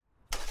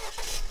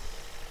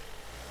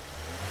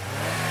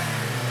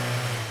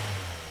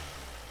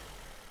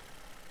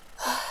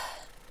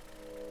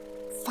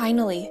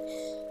Finally,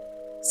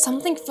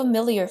 something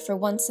familiar for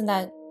once in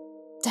that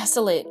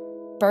desolate,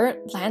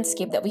 burnt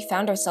landscape that we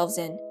found ourselves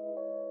in.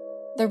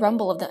 The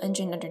rumble of the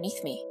engine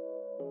underneath me.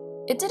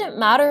 It didn't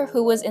matter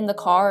who was in the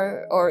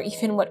car or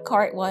even what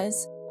car it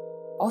was.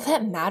 All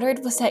that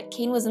mattered was that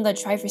Kane was in the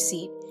driver's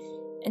seat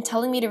and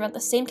telling me to run the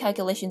same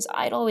calculations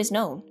I'd always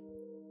known.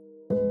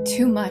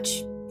 Too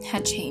much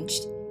had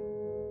changed.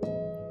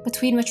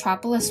 Between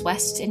Metropolis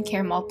West and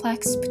Care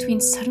Malplex,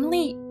 between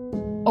suddenly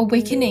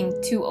awakening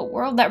to a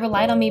world that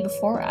relied on me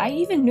before I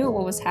even knew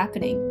what was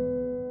happening.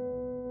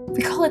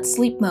 We call it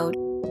sleep mode,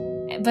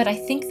 but I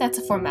think that's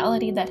a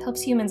formality that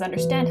helps humans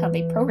understand how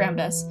they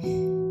programmed us.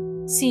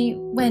 See,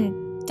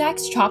 when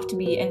Dax chopped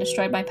me and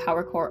destroyed my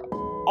power core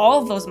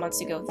all of those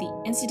months ago,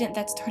 the incident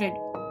that started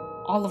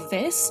all of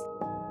this,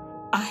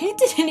 I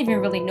didn't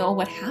even really know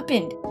what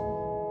happened.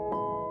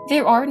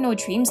 There are no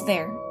dreams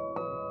there.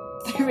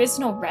 There is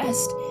no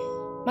rest.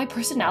 My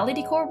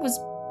personality core was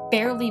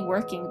barely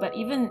working, but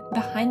even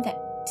behind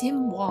that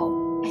dim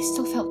wall, I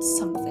still felt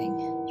something.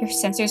 Your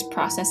sensors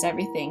process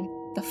everything.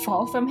 The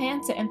fall from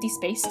hand to empty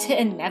space to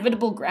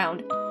inevitable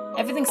ground.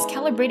 Everything's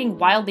calibrating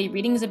wildly,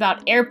 readings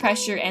about air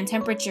pressure and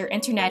temperature,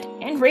 internet,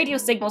 and radio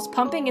signals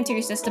pumping into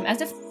your system as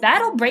if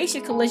that'll brace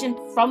your collision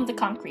from the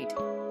concrete.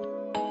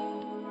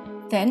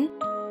 Then,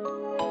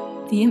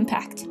 the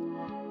impact.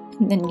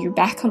 And then you're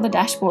back on the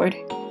dashboard.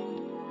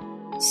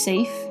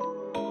 Safe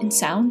and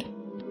sound.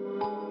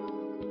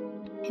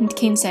 And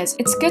Kane says,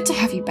 "It's good to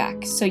have you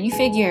back," so you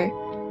figure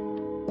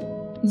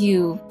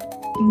you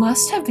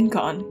must have been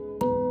gone,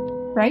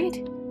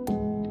 right?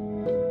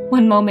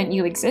 One moment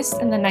you exist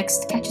and the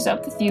next catches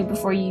up with you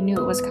before you knew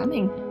it was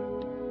coming.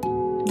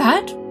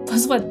 That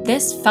was what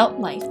this felt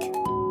like.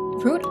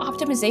 Route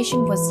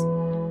optimization was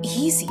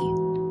easy.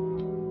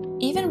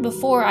 Even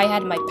before I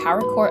had my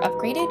power core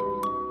upgraded,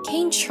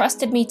 Kane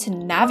trusted me to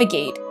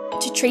navigate,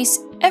 to trace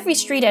every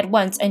street at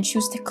once and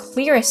choose the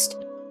clearest,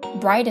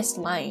 brightest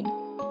line.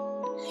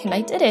 And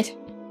I did it.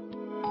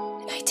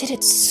 And I did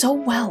it so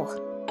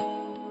well.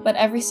 But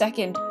every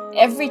second,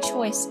 every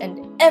choice,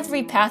 and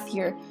every path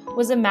here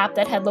was a map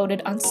that had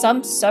loaded on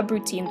some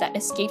subroutine that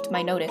escaped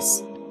my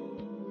notice.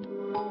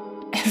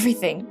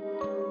 Everything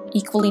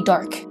equally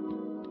dark.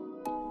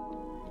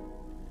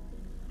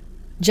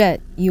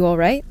 Jet, you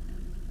alright?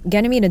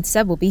 Ganymede and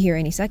Seb will be here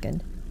any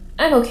second.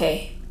 I'm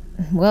okay.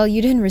 Well,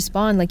 you didn't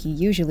respond like you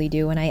usually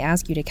do when I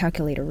asked you to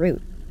calculate a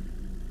route.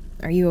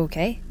 Are you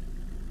okay?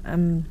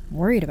 I'm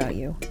worried about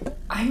you.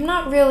 I'm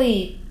not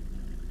really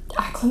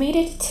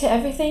acclimated to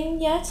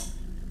everything yet.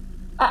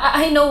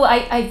 I know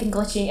I've been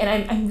glitching,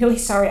 and I'm really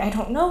sorry. I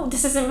don't know.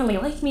 This isn't really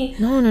like me.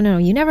 No.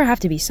 You never have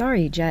to be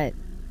sorry, Jet.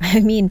 I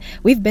mean,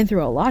 we've been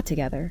through a lot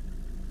together.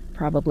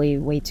 Probably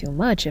way too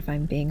much, if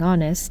I'm being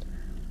honest.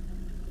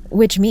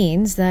 Which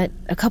means that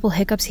a couple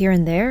hiccups here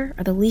and there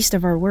are the least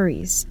of our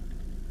worries.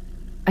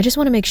 I just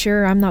want to make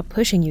sure I'm not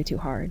pushing you too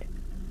hard.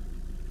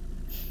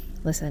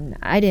 Listen,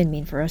 I didn't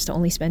mean for us to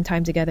only spend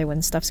time together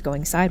when stuff's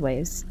going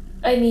sideways.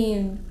 I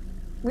mean,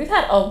 we've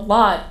had a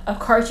lot of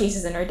car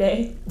chases in our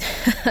day.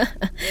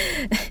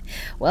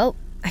 Well,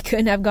 I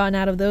couldn't have gotten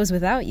out of those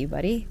without you,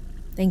 buddy.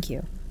 Thank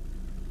you.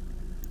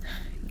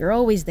 You're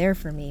always there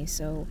for me,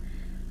 so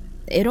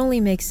it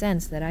only makes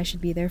sense that I should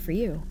be there for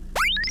you.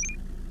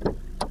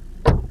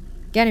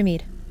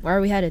 Ganymede, where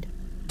are we headed?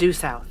 Due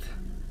south.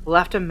 We'll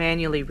have to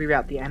manually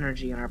reroute the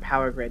energy in our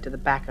power grid to the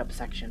backup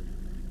section.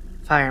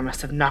 Fire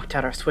must have knocked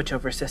out our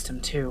switchover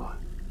system, too.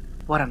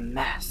 What a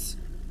mess.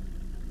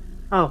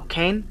 Oh,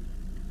 Kane?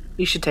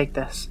 You should take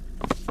this.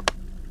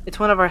 It's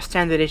one of our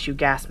standard issue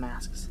gas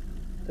masks.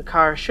 The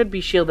car should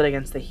be shielded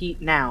against the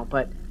heat now,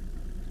 but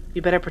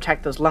you better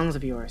protect those lungs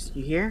of yours,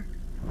 you hear?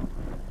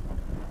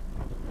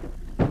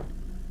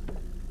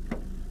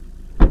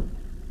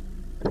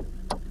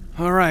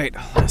 Alright,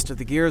 last of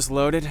the gears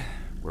loaded.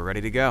 We're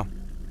ready to go.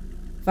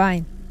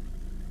 Fine.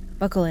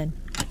 Buckle in.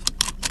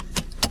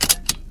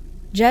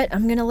 Jet,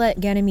 I'm gonna let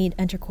Ganymede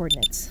enter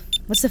coordinates.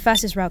 What's the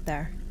fastest route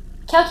there?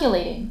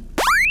 Calculating.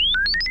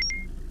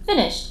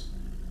 Finished.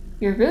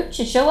 Your route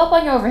should show up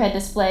on your overhead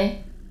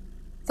display.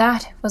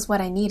 That was what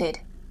I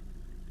needed.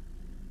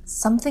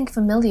 Something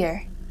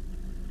familiar.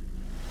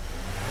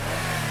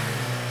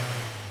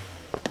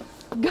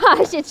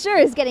 Gosh, it sure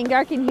is getting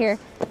dark in here.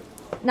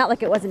 Not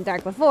like it wasn't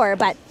dark before,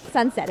 but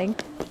sun's setting.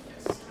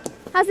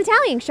 How's the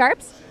tallying,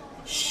 Sharps?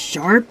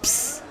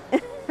 Sharps?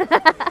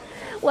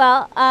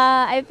 Well,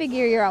 I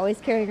figure you're always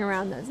carrying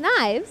around those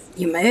knives.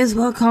 You may as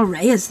well call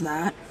Reyes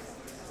that.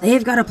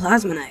 They've got a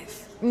plasma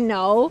knife.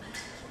 No,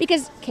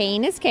 because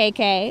Kane is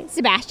KK,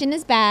 Sebastian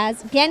is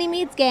Baz,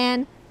 Ganymede's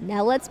Gan,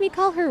 Nell lets me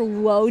call her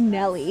Whoa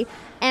Nelly,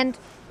 and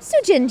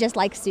Sujin just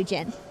likes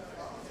Sujin.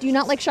 Do you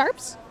not like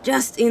Sharps?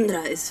 Just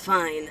Indra is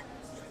fine.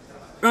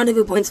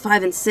 Rendezvous points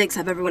 5 and 6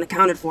 have everyone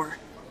accounted for.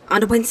 On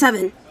to point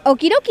 7.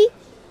 Okie dokie.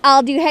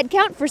 I'll do head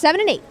count for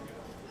 7 and 8.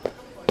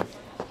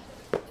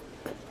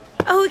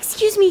 Oh,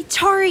 excuse me,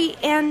 Tari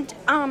and,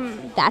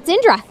 That's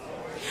Indra.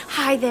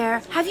 Hi there.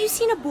 Have you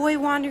seen a boy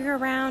wandering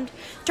around?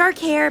 Dark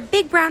hair,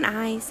 big brown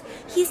eyes.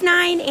 He's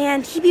 9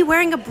 and he be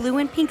wearing a blue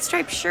and pink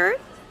striped shirt?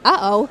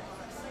 Uh-oh.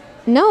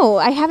 No,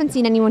 I haven't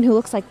seen anyone who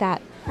looks like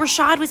that.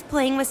 Rashad was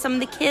playing with some of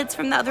the kids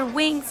from the other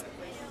wings.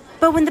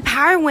 But when the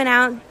power went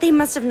out, they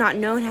must have not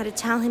known how to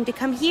tell him to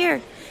come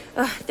here.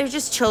 They're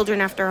just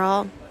children after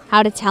all.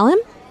 How to tell him?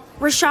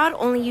 Rashad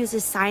only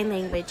uses sign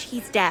language.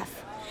 He's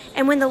deaf.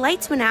 And when the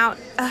lights went out,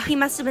 he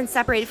must have been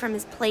separated from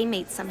his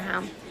playmates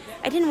somehow.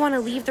 I didn't want to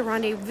leave the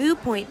rendezvous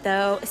point,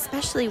 though,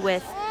 especially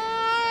with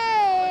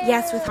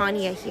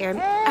Hania here.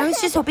 I was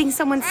just hoping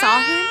someone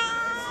saw him.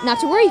 Not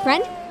to worry,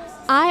 friend.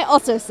 I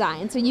also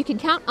sign, so you can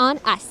count on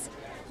us.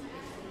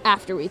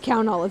 After we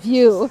count all of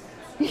you.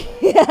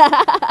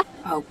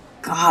 Oh,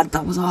 God,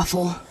 that was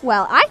awful.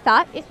 Well, I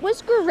thought it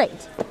was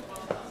great.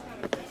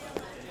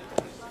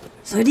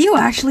 So do you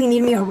actually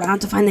need me around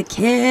to find the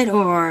kid,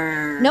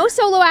 or...? No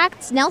solo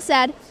acts, Nell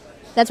said.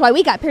 That's why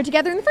we got paired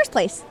together in the first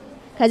place.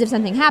 Because if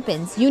something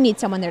happens, you need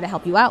someone there to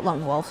help you out,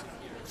 Lone Wolf.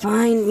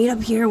 Fine, meet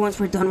up here once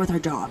we're done with our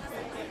job.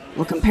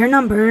 We'll compare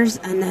numbers,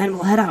 and then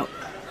we'll head out.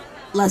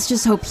 Let's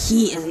just hope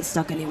he isn't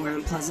stuck anywhere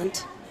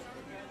unpleasant.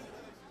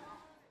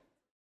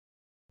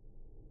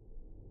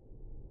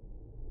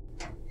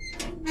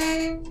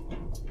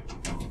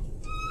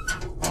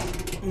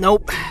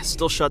 Nope,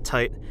 still shut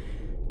tight.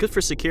 Good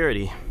for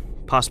security.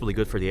 Possibly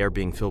good for the air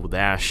being filled with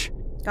ash.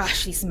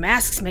 Gosh, these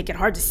masks make it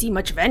hard to see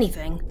much of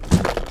anything.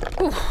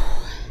 Whew.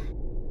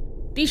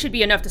 These should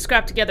be enough to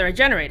scrap together a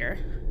generator.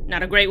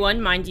 Not a great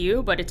one, mind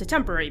you, but it's a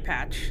temporary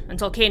patch,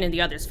 until Kane and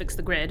the others fix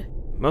the grid.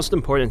 Most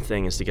important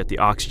thing is to get the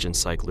oxygen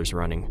cyclers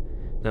running.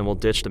 Then we'll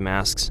ditch the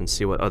masks and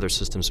see what other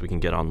systems we can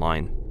get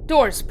online.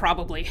 Doors,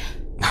 probably.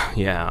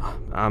 Yeah,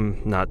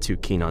 I'm not too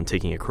keen on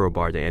taking a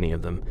crowbar to any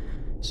of them.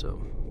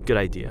 So, good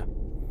idea.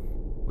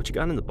 What you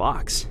got in the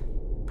box?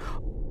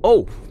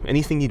 Oh,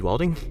 anything need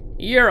welding?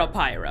 You're a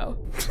pyro.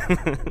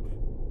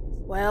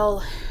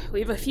 Well, we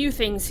have a few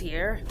things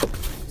here.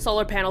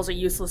 Solar panels are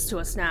useless to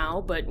us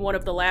now, but one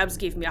of the labs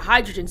gave me a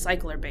hydrogen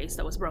cycler base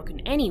that was broken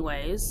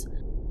anyways.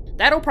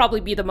 That'll probably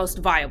be the most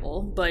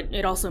viable, but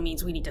it also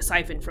means we need to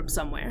siphon from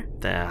somewhere.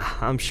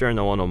 I'm sure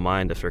no one will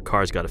mind if their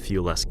car's got a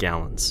few less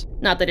gallons.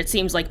 Not that it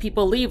seems like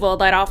people leave all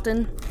that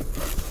often.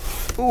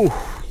 Ooh,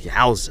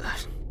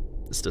 yowza.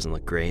 This doesn't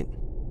look great.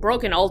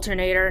 Broken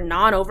alternator,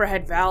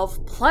 non-overhead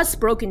valve, plus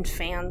broken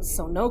fans,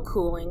 so no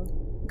cooling.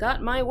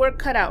 Got my work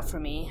cut out for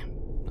me.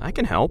 I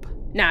can help.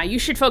 Nah, you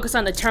should focus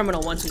on the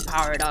terminal once we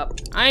power it up.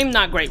 I'm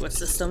not great with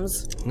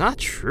systems. Not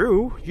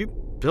true. You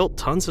built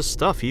tons of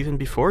stuff even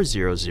before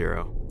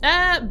 00.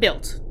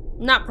 Built.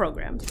 Not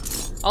programmed.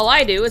 All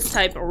I do is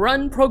type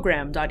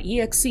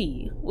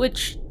runprogram.exe,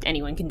 which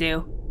anyone can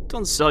do.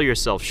 Don't sell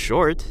yourself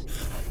short.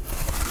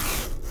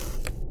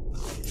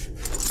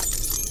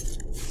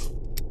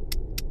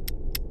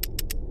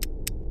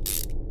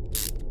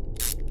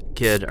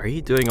 Kid, are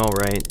you doing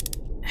alright?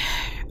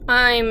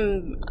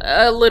 I'm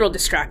a little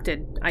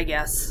distracted, I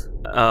guess.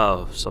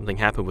 Oh, something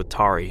happened with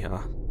Tari,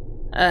 huh?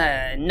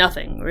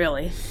 Nothing,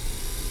 really.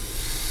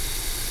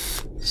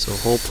 So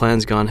whole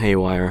plan's gone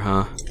haywire,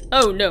 huh?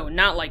 Oh no,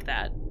 not like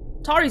that.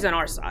 Tari's on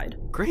our side.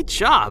 Great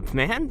job,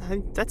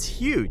 man. That's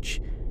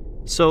huge.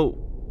 So,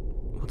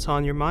 what's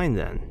on your mind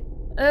then?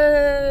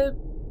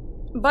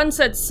 Bun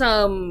said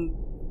some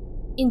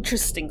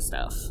interesting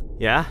stuff.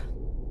 Yeah?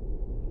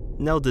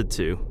 Nell did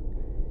too.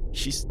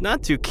 She's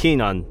not too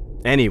keen on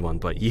anyone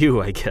but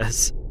you, I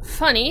guess.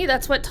 Funny,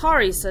 that's what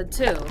Tari said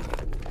too.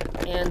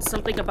 And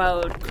something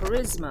about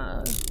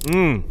charisma.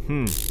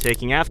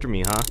 Taking after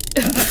me, huh?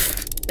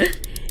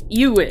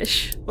 You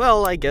wish.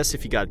 Well, I guess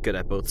if you got good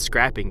at both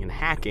scrapping and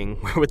hacking,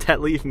 where would that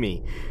leave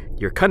me?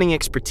 Your cunning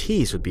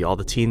expertise would be all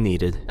the team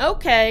needed.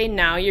 Okay,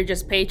 now you're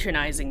just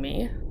patronizing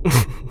me.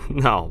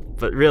 No,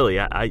 but really,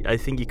 I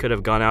think you could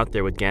have gone out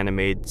there with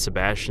Ganymede,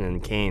 Sebastian,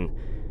 and Kane.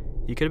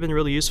 You could have been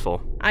really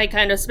useful. I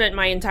kind of spent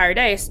my entire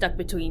day stuck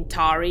between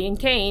Tari and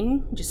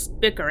Kane, just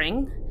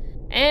bickering.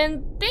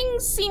 And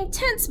things seem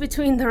tense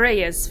between the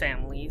Reyes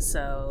family,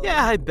 so...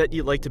 Yeah, I bet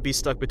you'd like to be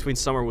stuck between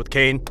Summer with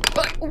Kane.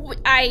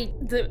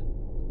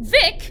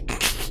 Vic?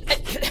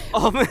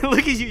 Oh man,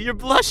 look at you, you're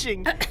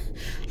blushing.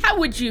 How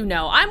would you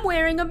know? I'm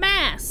wearing a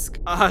mask.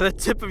 The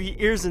tip of your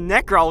ears and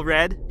neck are all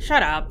red.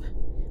 Shut up.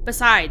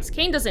 Besides,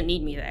 Kane doesn't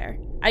need me there.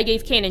 I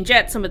gave Kane and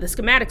Jet some of the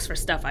schematics for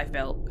stuff I've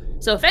built.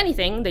 So if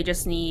anything, they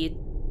just need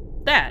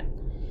that.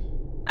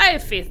 I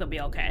have faith they'll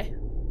be okay.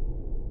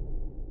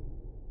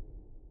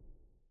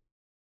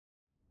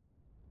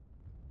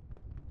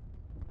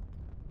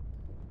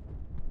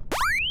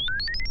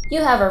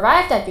 You have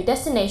arrived at your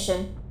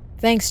destination.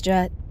 Thanks,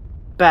 Jet.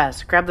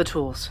 Baz, grab the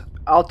tools.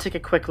 I'll take a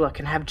quick look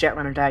and have Jet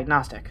run a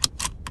diagnostic.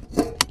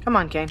 Come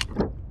on, Kane.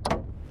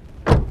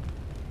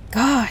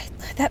 God,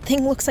 that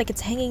thing looks like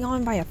it's hanging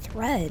on by a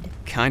thread.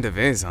 Kind of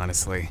is,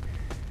 honestly.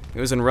 It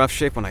was in rough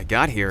shape when I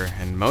got here,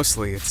 and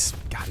mostly it's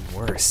gotten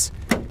worse.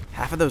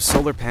 Half of those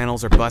solar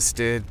panels are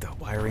busted, the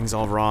wiring's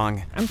all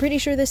wrong. I'm pretty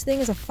sure this thing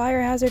is a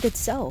fire hazard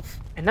itself.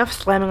 Enough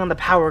slamming on the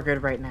power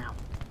grid right now.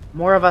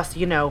 More of us,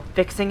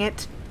 fixing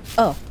it.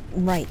 Oh,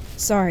 right.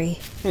 Sorry.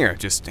 Here,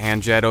 just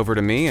hand Jet over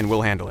to me and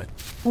we'll handle it.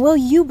 Well,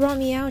 you brought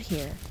me out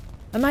here.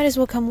 I might as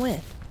well come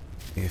with.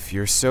 If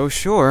you're so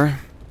sure.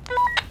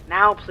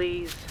 Now,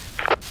 please.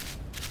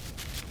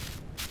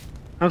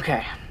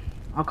 Okay,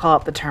 I'll call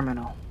up the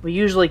terminal. We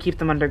usually keep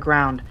them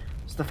underground,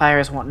 so the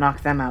fires won't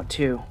knock them out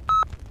too.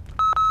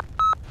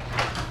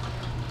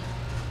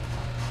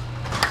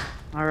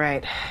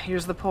 Alright,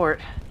 here's the port.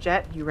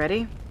 Jet, you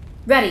ready?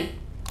 Ready.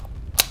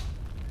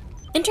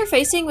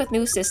 Interfacing with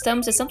new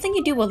systems is something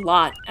you do a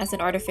lot as an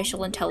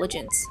artificial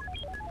intelligence.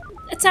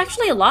 It's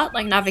actually a lot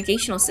like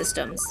navigational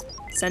systems,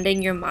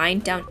 sending your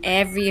mind down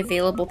every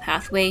available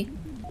pathway,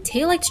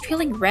 taillights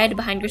trailing red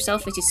behind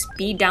yourself as you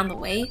speed down the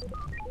way.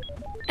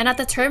 And at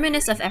the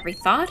terminus of every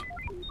thought,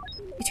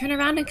 you turn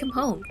around and come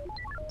home.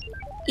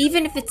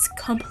 Even if it's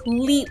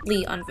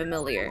completely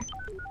unfamiliar,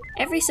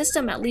 every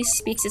system at least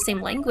speaks the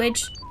same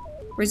language,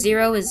 where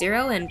 0 is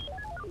 0 and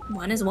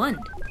 1 is 1.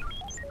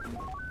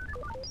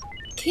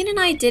 Kane and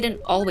I didn't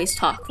always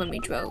talk when we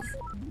drove.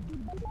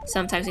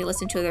 Sometimes we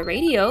listened to the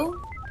radio,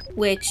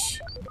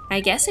 which I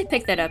guess I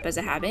picked that up as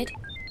a habit.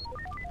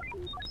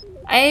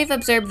 I've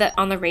observed that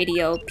on the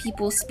radio,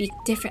 people speak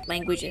different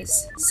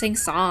languages, sing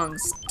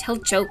songs, tell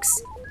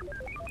jokes.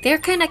 They're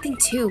connecting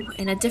too,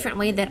 in a different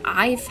way that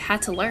I've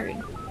had to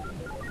learn.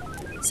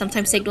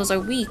 Sometimes signals are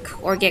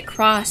weak, or get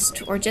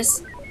crossed, or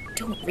just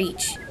don't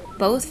reach,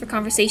 both for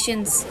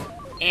conversations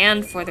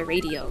and for the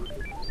radio.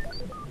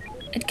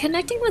 And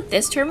connecting with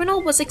this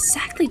terminal was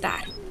exactly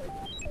that.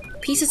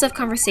 Pieces of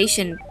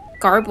conversation,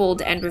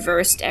 garbled and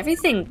reversed,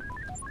 everything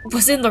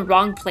was in the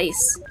wrong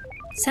place.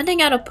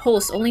 Sending out a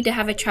pulse only to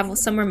have it travel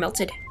somewhere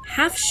melted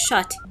half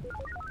shut.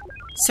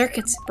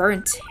 Circuits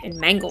burnt and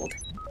mangled.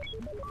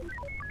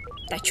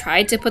 I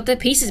tried to put the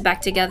pieces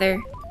back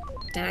together,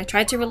 and I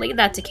tried to relate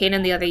that to Kane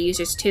and the other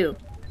users too.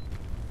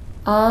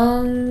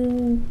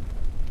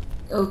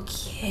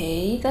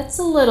 Okay, that's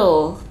a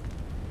little...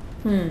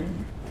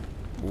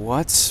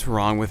 What's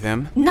wrong with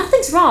him?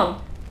 Nothing's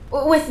wrong!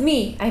 With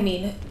me, I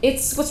mean.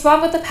 It's what's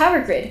wrong with the power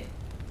grid.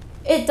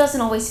 It doesn't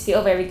always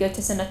feel very good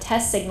to send a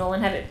test signal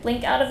and have it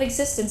blink out of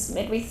existence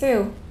midway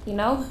through, you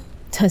know?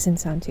 Doesn't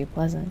sound too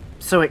pleasant.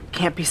 So it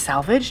can't be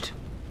salvaged?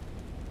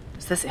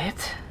 Is this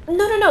it?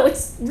 No,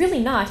 it's really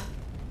not.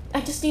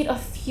 I just need a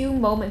few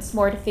moments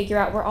more to figure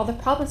out where all the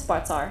problem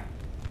spots are.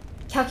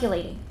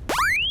 Calculating.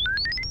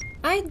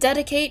 I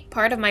dedicate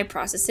part of my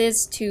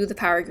processes to the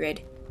power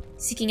grid,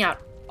 seeking out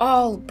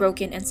all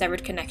broken and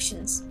severed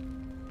connections.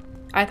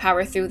 I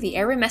power through the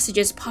error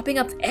messages popping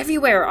up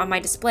everywhere on my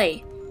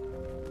display.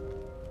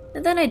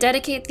 And then I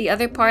dedicate the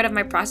other part of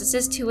my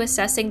processes to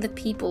assessing the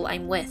people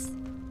I'm with.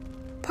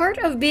 Part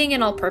of being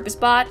an all-purpose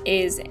bot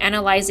is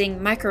analyzing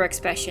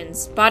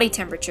microexpressions, body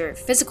temperature,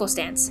 physical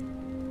stance.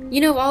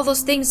 You know, all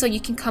those things so you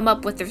can come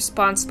up with the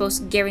response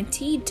most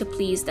guaranteed to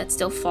please that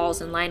still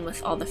falls in line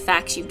with all the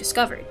facts you've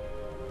discovered.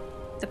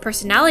 The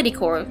personality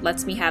core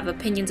lets me have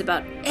opinions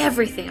about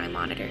everything I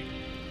monitor.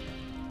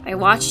 I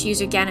watch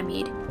user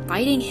Ganymede,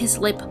 biting his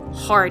lip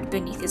hard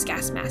beneath his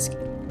gas mask,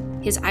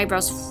 his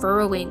eyebrows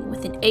furrowing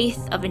with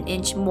 1/8 of an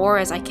inch more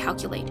as I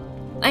calculate.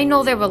 I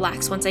know they'll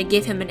relax once I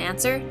give him an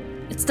answer.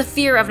 It's the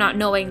fear of not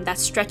knowing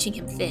that's stretching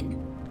him thin.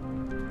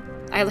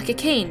 I look at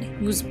Kane,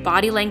 whose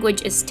body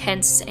language is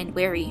tense and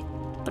wary,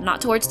 but not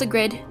towards the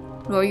grid,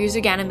 nor user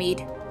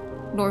Ganymede,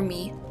 nor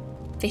me.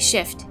 They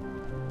shift,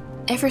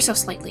 ever so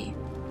slightly,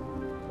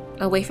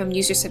 away from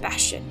user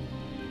Sebastian.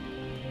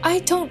 I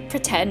don't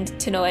pretend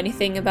to know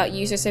anything about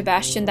user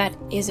Sebastian that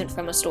isn't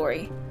from a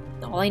story.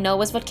 All I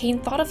know is what Kane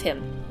thought of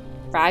him.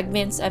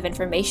 Fragments of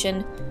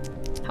information,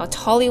 how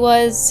tall he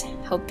was,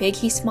 how big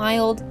he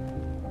smiled,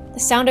 the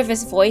sound of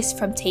his voice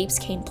from tapes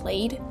Kane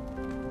played.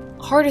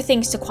 Harder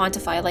things to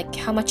quantify, like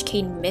how much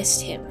Kane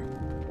missed him.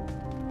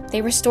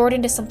 They were stored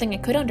into something I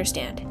could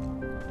understand.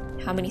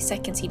 How many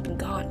seconds he'd been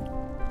gone.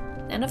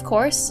 And of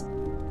course,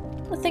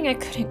 the thing I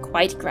couldn't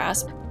quite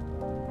grasp,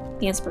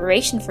 the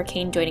inspiration for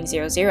Kane joining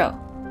 00.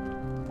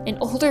 An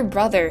older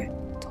brother,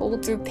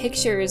 told through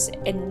pictures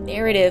and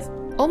narrative,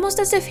 almost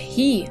as if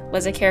he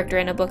was a character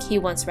in a book he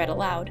once read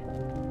aloud.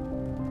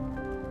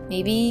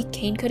 Maybe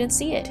Kane couldn't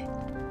see it.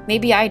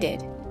 Maybe I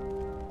did.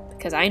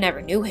 Because I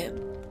never knew him.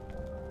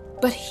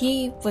 But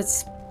he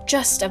was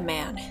just a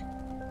man.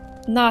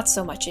 Not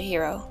so much a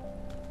hero.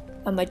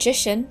 A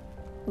magician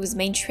whose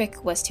main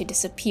trick was to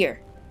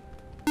disappear.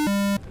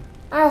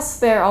 I'll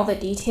spare all the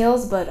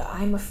details, but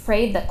I'm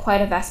afraid that quite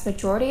a vast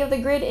majority of the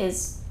grid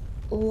is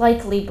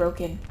likely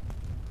broken,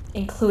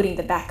 including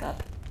the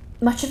backup.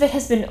 Much of it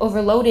has been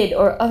overloaded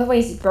or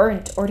otherwise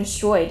burnt or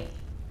destroyed.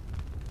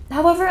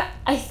 However,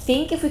 I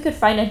think if we could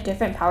find a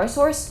different power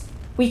source,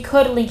 we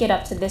could link it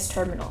up to this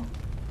terminal.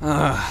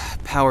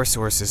 Power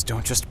sources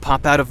don't just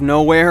pop out of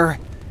nowhere.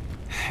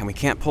 And we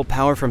can't pull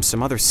power from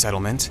some other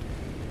settlement.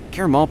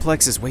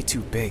 Karamalplex is way too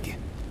big.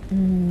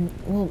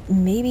 Well,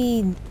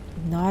 maybe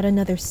not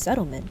another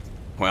settlement.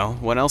 Well,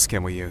 what else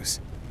can we use?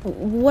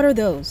 What are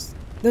those?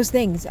 Those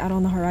things out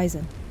on the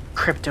horizon?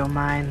 Crypto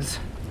mines.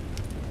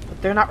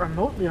 But they're not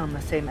remotely on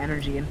the same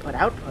energy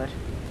input-output.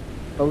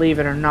 Believe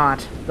it or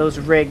not, those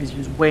rigs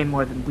use way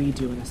more than we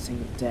do in a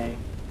single day.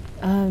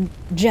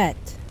 Jet,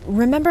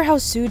 remember how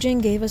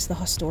Sujin gave us the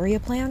Hostoria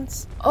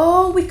plans?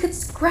 Oh, we could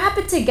scrap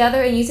it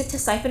together and use it to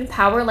siphon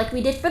power like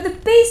we did for the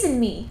base and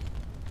me.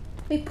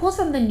 We pulled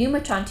from the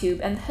Pneumatron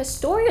tube, and the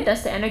Historia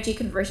does the energy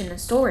conversion and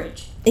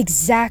storage.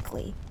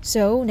 Exactly.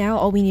 So now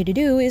all we need to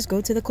do is go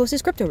to the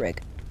closest crypto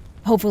rig.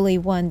 Hopefully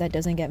one that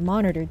doesn't get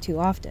monitored too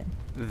often.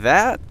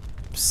 That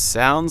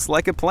sounds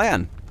like a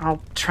plan.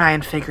 I'll try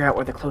and figure out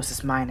where the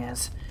closest mine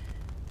is.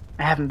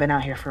 I haven't been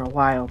out here for a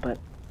while, but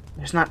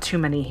there's not too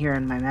many here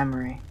in my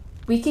memory.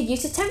 We could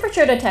use a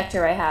temperature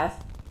detector I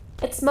have.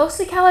 It's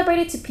mostly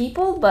calibrated to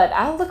people, but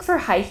I'll look for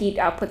high heat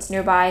outputs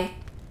nearby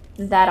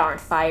that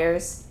aren't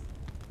fires.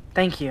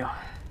 Thank you.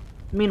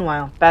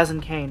 Meanwhile, Baz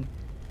and Kane,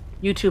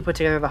 you two put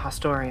together the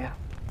Historia.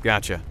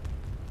 Gotcha.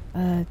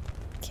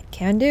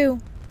 Can do.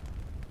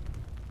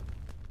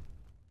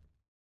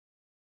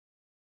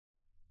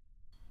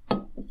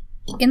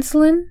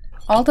 Insulin,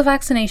 all the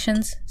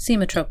vaccinations,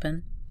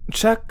 Sematropin.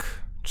 Check,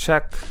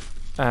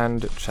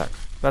 and check.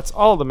 That's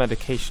all the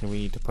medication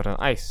we need to put on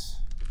ice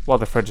while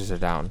the fridges are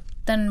down.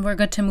 Then we're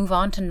good to move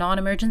on to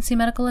non-emergency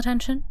medical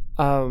attention?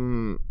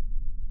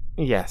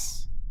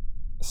 Yes.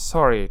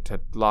 Sorry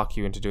to lock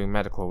you into doing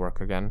medical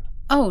work again.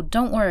 Oh,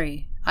 don't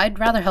worry. I'd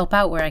rather help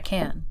out where I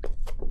can.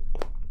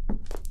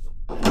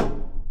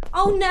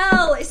 Oh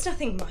no, it's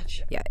nothing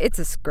much. Yeah, it's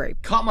a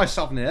scrape. Caught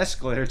myself in an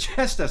escalator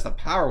just as the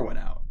power went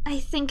out. I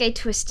think I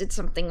twisted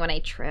something when I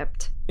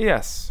tripped.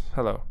 Yes,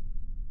 hello.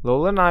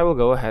 Lola and I will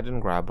go ahead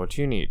and grab what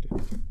you need.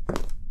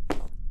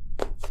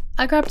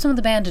 I grabbed some of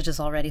the bandages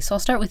already, so I'll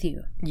start with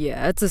you.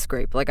 Yeah, it's a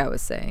scrape, like I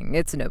was saying.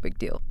 It's no big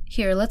deal.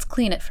 Here, let's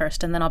clean it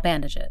first, and then I'll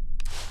bandage it.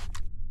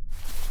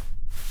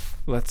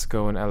 Let's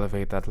go and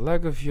elevate that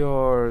leg of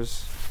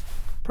yours.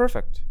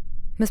 Perfect.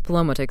 Miss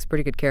Palomo takes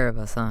pretty good care of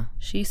us, huh?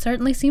 She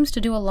certainly seems to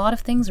do a lot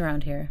of things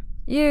around here.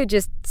 You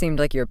just seemed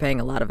like you were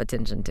paying a lot of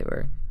attention to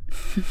her.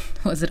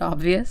 Was it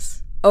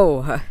obvious?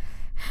 Oh,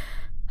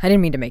 I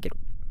didn't mean to make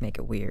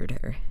it weird.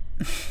 Or...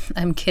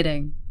 I'm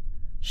kidding.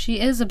 She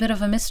is a bit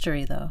of a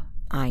mystery, though.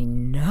 I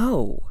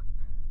know.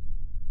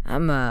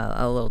 I'm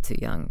a little too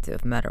young to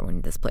have met her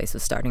when this place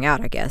was starting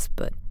out, I guess,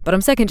 but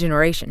I'm second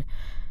generation.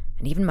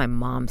 And even my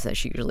mom says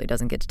she usually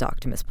doesn't get to talk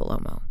to Miss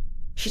Palomo.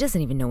 She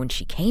doesn't even know when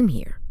she came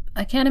here.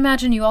 I can't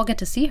imagine you all get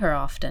to see her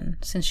often,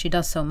 since she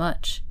does so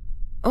much.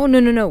 Oh,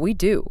 no, we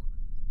do.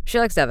 She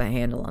likes to have a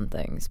handle on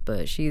things,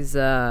 but she's,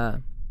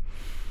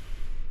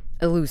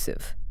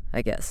 elusive,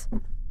 I guess.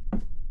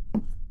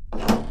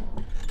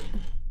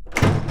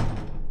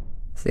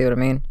 See what I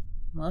mean?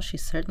 Well,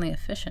 she's certainly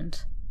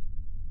efficient.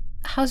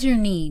 How's your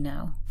knee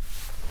now?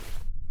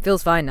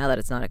 Feels fine now that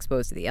it's not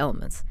exposed to the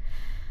elements.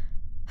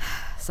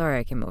 Sorry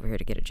I came over here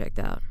to get it checked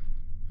out.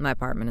 My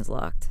apartment is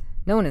locked.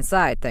 No one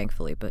inside,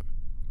 thankfully, but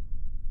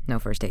no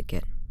first aid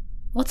kit.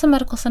 What's a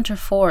medical center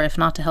for if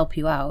not to help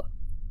you out?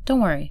 Don't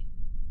worry.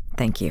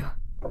 Thank you.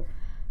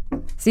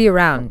 See you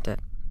around.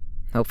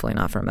 Hopefully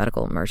not for a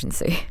medical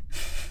emergency.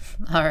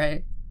 All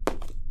right.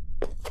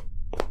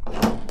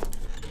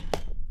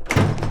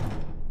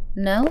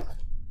 Nell?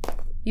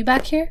 You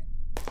back here?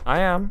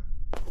 I am.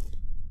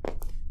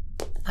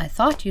 I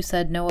thought you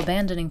said no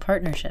abandoning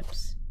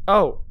partnerships.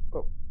 Oh,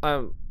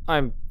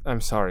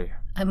 I'm sorry.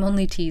 I'm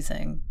only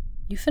teasing.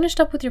 You finished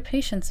up with your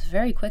patients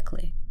very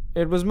quickly.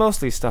 It was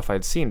mostly stuff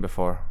I'd seen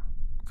before.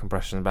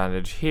 Compression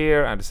bandage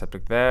here,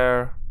 antiseptic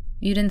there.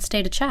 You didn't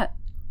stay to chat?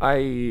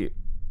 I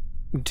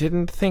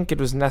didn't think it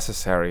was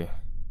necessary.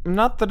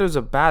 Not that it was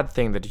a bad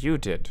thing that you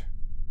did.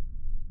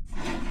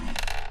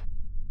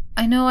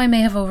 I know I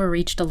may have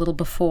overreached a little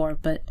before,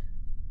 but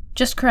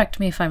just correct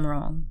me if I'm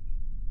wrong.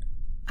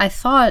 I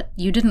thought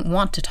you didn't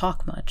want to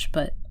talk much,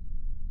 but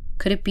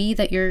could it be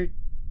that you're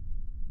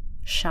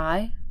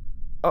shy?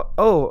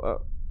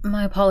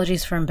 My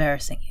apologies for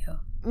embarrassing you.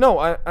 No,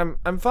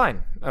 I'm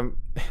fine.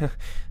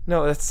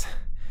 No, that's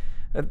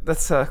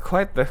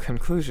quite the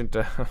conclusion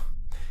to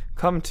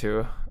come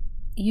to.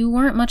 You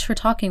weren't much for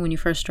talking when you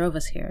first drove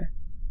us here,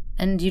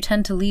 and you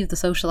tend to leave the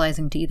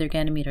socializing to either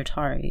Ganymede or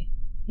Tari.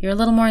 You're a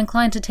little more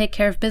inclined to take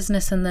care of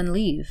business and then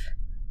leave.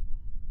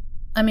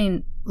 I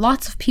mean,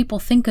 lots of people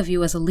think of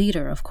you as a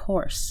leader, of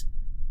course,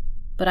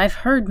 but I've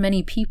heard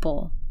many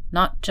people,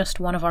 not just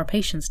one of our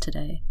patients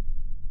today,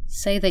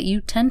 say that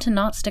you tend to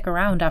not stick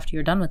around after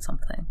you're done with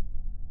something.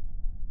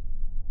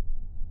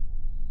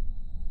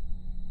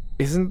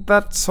 Isn't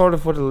that sort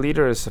of what a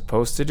leader is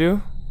supposed to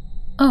do?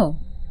 Oh.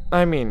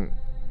 I mean,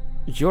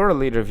 you're a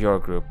leader of your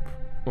group.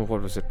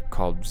 What was it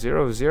called?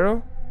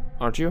 00?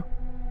 Aren't you?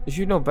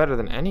 You know better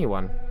than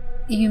anyone.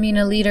 You mean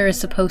a leader is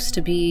supposed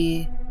to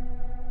be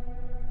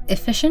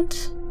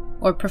efficient?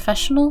 Or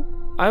professional?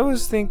 I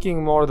was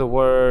thinking more the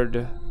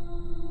word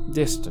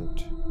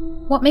distant.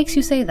 What makes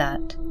you say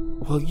that?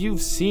 Well,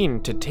 you've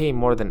seen today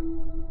more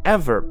than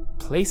ever.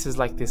 Places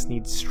like this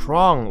need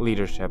strong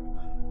leadership.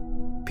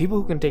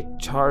 People who can take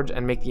charge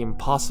and make the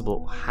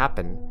impossible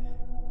happen.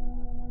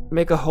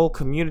 Make a whole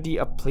community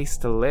a place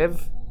to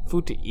live,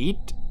 food to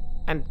eat,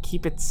 and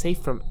keep it safe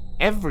from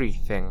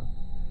everything.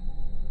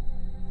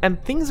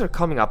 And things are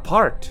coming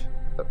apart.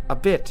 A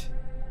bit.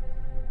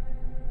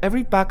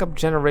 Every backup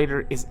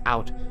generator is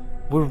out.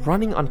 We're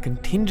running on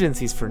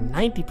contingencies for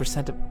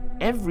 90% of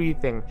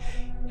everything.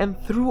 And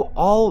through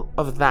all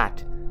of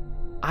that,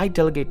 I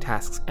delegate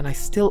tasks, and I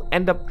still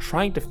end up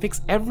trying to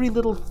fix every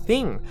little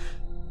thing.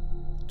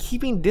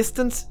 Keeping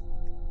distance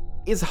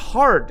is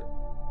hard.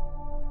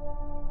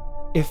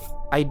 If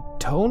I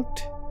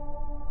don't,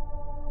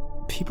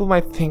 people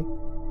might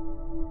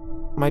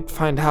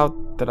find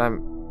out that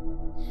I'm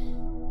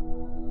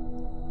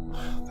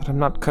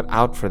not cut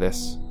out for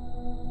this.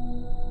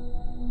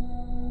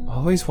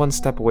 Always one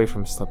step away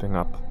from slipping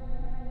up.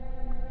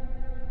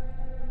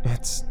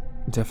 It's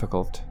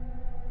difficult.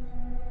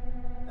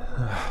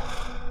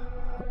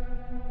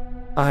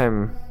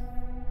 I'm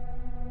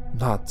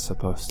not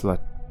supposed to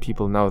let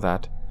people know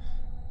that.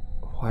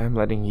 Why I'm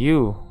letting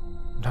you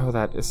know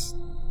that is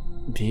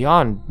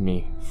beyond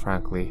me,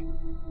 frankly.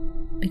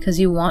 Because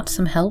you want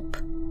some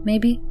help,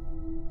 maybe?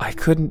 I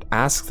couldn't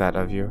ask that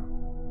of you.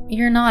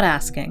 You're not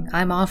asking,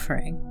 I'm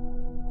offering.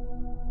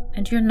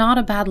 And you're not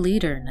a bad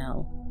leader,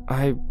 Nell.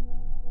 I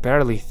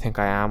barely think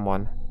I am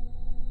one.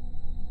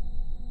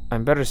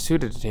 I'm better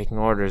suited to taking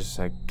orders,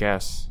 I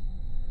guess.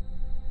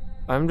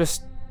 I'm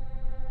just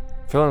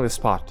filling the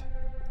spot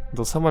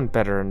until someone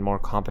better and more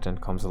competent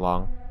comes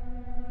along.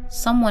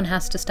 Someone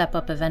has to step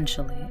up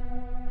eventually.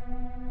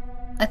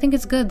 I think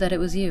it's good that it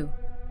was you.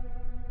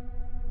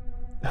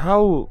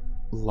 How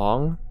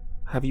long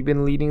have you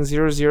been leading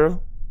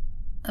 00?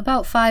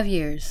 About 5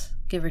 years,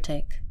 give or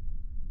take.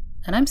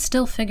 And I'm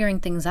still figuring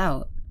things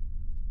out.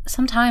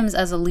 Sometimes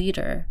as a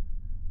leader,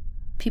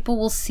 people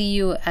will see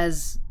you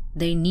as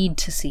they need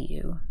to see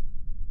you.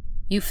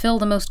 You fill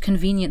the most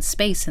convenient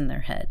space in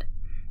their head.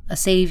 A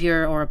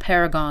savior or a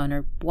paragon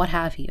or what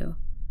have you.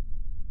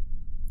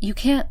 You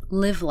can't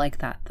live like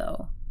that,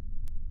 though.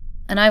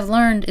 And I've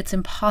learned it's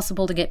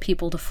impossible to get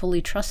people to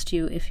fully trust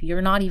you if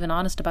you're not even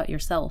honest about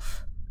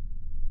yourself.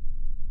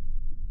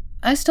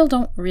 I still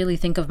don't really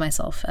think of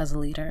myself as a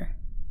leader.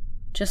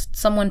 Just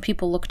someone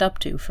people looked up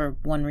to for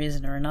one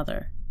reason or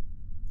another.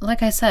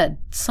 Like I said,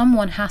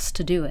 someone has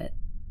to do it.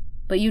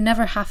 But you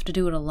never have to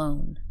do it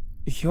alone.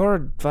 Your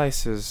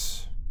advice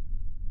is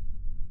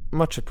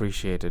much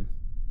appreciated.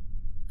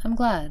 I'm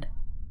glad.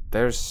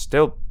 There's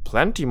still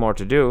plenty more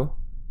to do,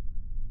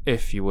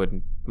 if you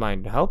wouldn't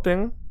mind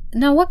helping.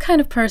 Now, what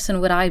kind of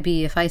person would I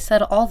be if I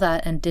said all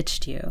that and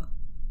ditched you?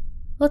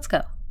 Let's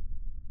go.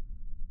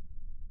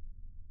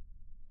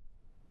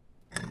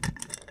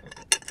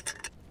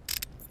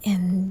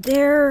 And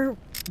there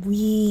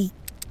we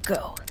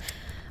go.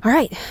 All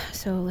right,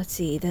 so let's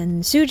see.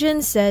 Then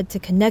Sujin said to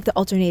connect the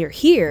alternator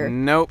here.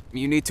 Nope,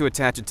 you need to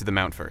attach it to the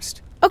mount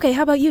first. Okay,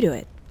 how about you do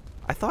it?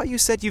 I thought you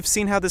said you've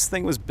seen how this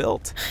thing was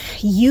built.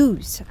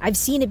 Used. I've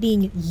seen it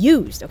being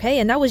used, okay?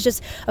 And that was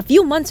just a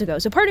few months ago.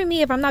 So pardon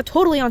me if I'm not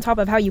totally on top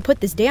of how you put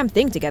this damn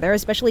thing together,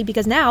 especially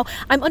because now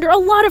I'm under a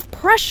lot of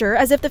pressure,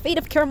 as if the fate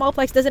of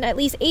Caramelplex doesn't at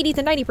least 80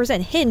 to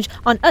 90% hinge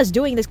on us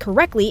doing this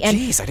correctly. And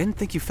Jeez, I didn't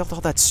think you felt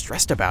all that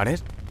stressed about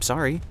it.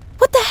 Sorry.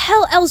 What the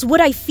hell else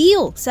would I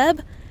feel,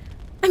 Seb?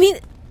 I mean,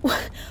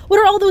 what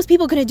are all those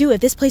people gonna do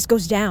if this place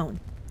goes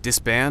down?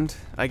 Disband,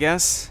 I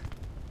guess?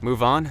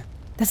 Move on?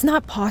 That's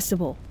not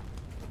possible.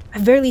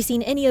 I've barely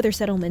seen any other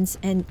settlements,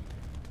 and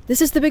this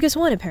is the biggest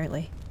one,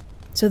 apparently.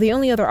 So the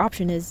only other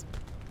option is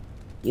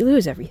you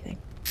lose everything.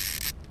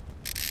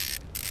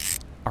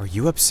 Are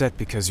you upset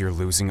because you're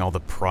losing all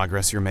the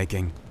progress you're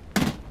making?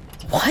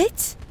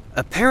 What?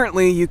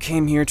 Apparently, you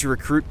came here to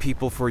recruit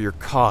people for your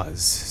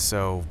cause,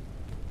 so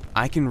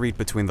I can read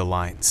between the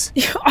lines.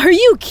 Are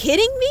you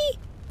kidding me?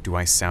 Do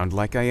I sound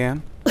like I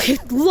am?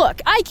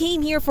 Look, I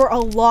came here for a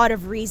lot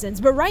of reasons,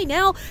 but right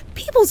now,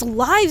 people's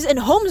lives and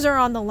homes are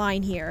on the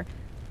line here.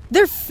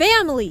 They're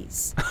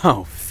families.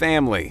 Oh,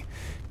 family.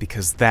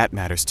 Because that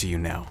matters to you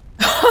now.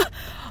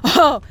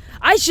 Oh,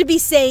 I should be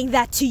saying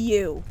that to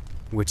you.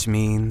 Which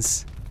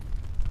means?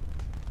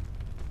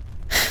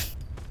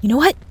 You know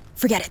what?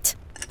 Forget it.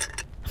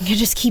 I'm gonna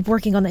just keep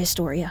working on the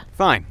Historia.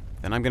 Fine.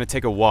 Then I'm gonna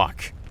take a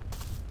walk.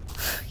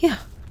 Yeah,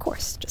 of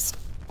course. Just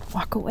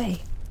walk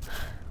away.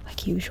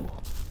 Like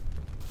usual.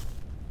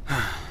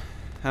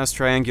 How's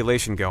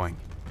triangulation going?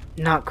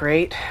 Not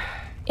great.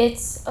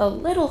 It's a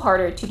little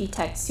harder to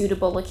detect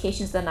suitable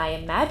locations than I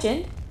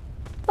imagined,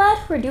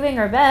 but we're doing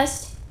our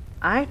best.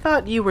 I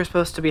thought you were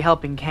supposed to be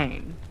helping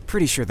Kane.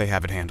 Pretty sure they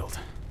have it handled.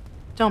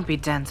 Don't be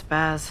dense,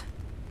 Baz.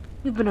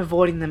 You've been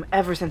avoiding them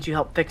ever since you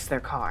helped fix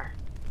their car.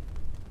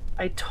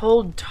 I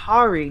told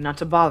Tari not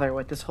to bother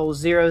with this whole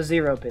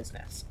 00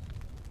 business.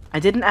 I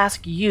didn't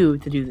ask you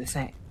to do the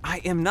same.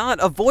 I am not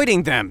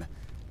avoiding them!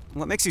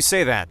 What makes you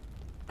say that?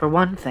 For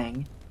one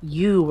thing,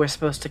 you were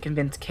supposed to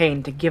convince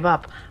Kane to give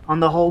up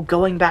on the whole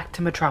going back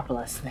to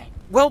Metropolis thing.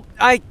 Well,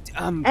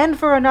 And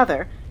for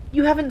another,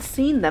 you haven't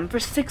seen them for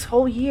 6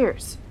 whole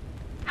years.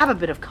 Have a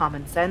bit of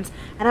common sense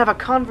and have a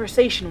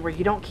conversation where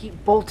you don't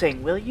keep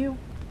bolting, will you?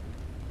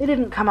 They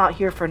didn't come out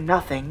here for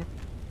nothing.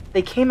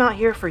 They came out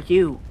here for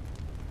you.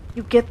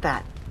 You get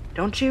that,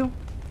 don't you?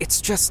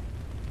 It's just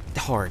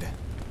hard.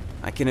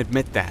 I can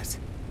admit that.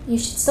 You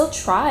should still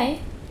try.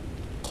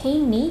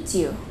 Kane needs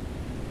you.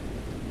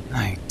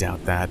 I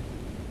doubt that.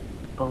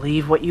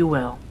 Believe what you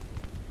will.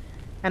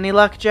 Any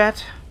luck,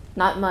 Jet?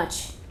 Not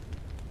much.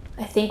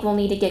 I think we'll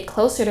need to get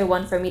closer to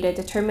one for me to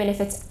determine if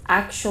it's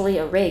actually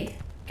a rig.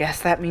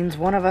 Guess that means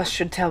one of us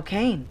should tell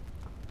Kane.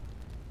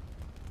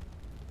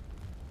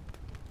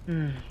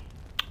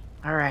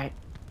 Alright.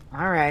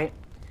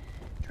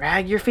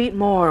 Drag your feet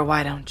more,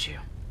 why don't you?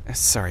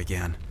 Sorry,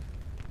 Gan.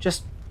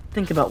 Just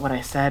think about what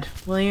I said,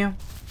 will you?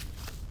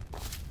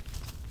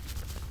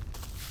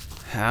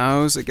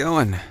 How's it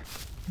going?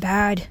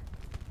 Bad.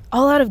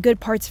 All out of good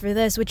parts for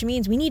this, which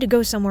means we need to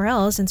go somewhere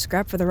else and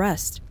scrap for the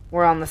rest.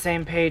 We're on the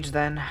same page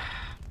then.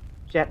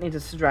 Jet needs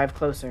us to drive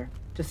closer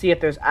to see if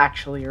there's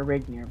actually a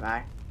rig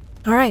nearby.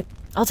 Alright,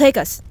 I'll take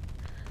us.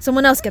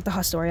 Someone else get the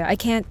Hostoria. I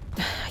can't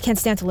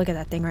stand to look at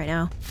that thing right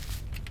now.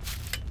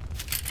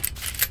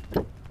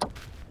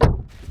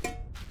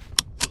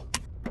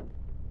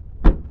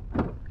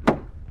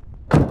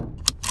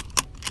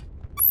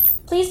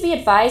 Please be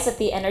advised that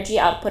the energy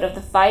output of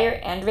the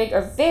fire and rig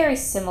are very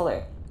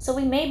similar, so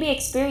we may be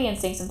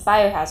experiencing some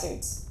fire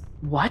hazards.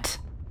 What?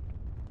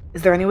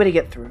 Is there any way to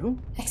get through?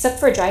 Except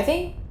for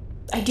driving?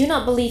 I do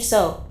not believe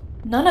so.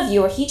 None of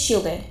you are heat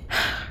shielded.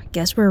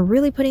 Guess we're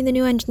really putting the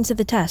new engine to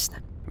the test.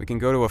 We can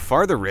go to a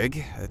farther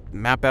rig,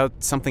 map out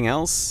something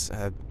else,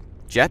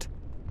 Jet?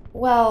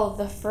 Well,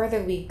 the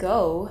further we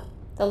go,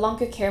 the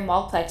longer Care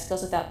Malplex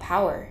goes without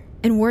power.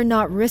 And we're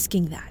not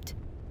risking that.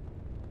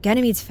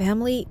 Ganymede's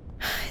family,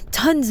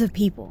 tons of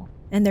people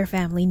and their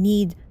family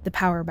need the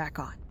power back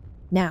on.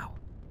 Now.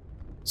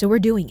 So we're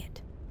doing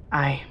it.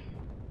 I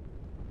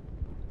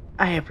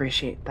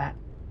appreciate that,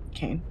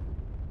 Kane.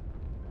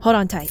 Hold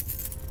on tight.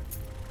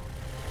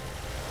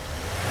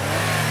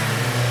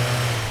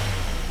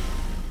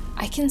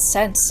 I can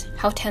sense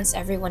how tense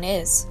everyone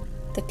is.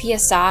 The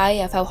PSI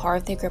of how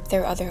hard they grip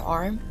their other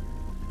arm.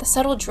 The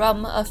subtle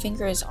drum of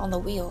fingers on the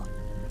wheel.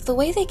 The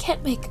way they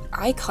can't make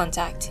eye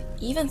contact,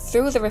 even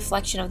through the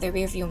reflection of their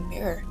rearview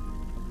mirror.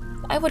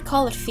 I would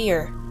call it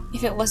fear,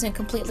 if it wasn't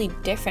completely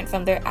different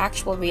from their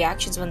actual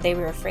reactions when they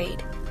were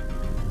afraid.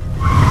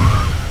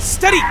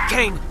 Steady,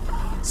 Kane!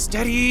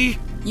 Steady!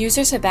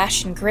 User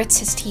Sebastian grits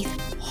his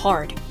teeth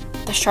hard,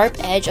 the sharp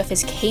edge of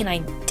his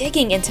canine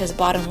digging into his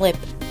bottom lip,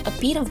 a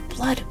bead of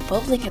blood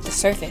bubbling at the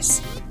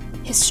surface.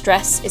 His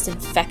stress is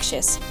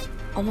infectious,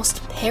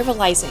 almost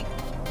paralyzing,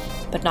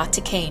 but not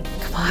to Kane.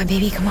 Come on,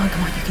 baby, come on.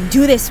 You can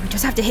do this. We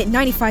just have to hit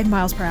 95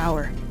 miles per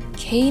hour.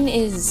 Kane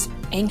is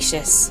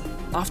anxious,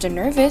 often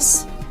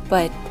nervous,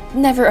 but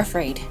never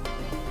afraid.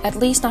 At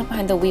least not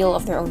behind the wheel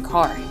of their own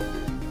car.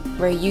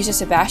 Where User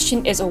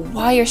Sebastian is a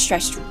wire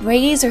stretched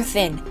razor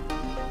thin,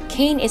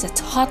 Kane is a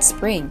taut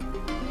spring,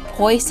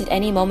 poised at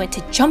any moment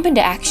to jump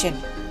into action.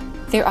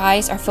 Their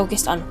eyes are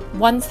focused on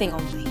one thing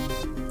only.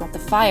 Not the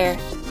fire,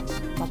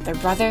 not their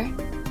brother,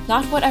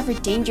 not whatever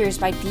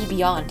dangers might be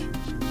beyond.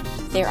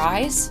 Their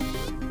eyes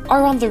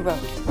are on the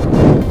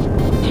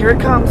road. Here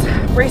it comes.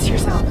 Brace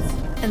yourselves.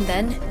 And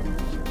then,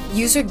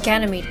 User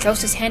Ganymede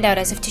throws his hand out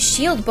as if to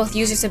shield both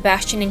User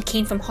Sebastian and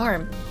Kane from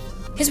harm.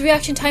 His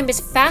reaction time is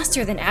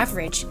faster than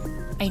average.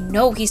 I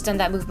know he's done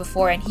that move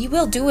before, and he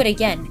will do it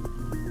again.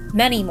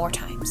 Many more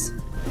times.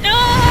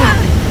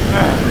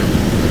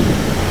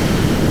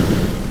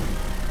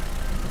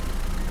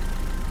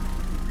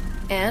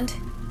 And,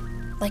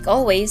 like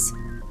always,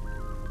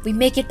 we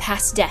make it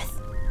past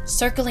death,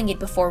 circling it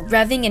before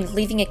revving and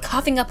leaving it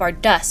coughing up our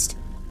dust.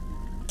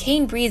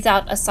 Kane breathes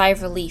out a sigh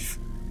of relief,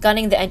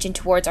 gunning the engine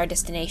towards our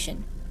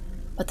destination.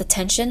 But the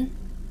tension,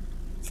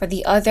 for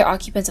the other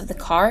occupants of the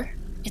car,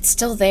 it's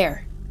still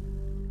there.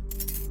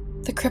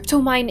 The crypto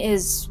mine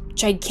is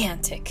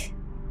gigantic,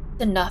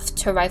 enough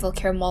to rival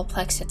Care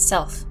Malplex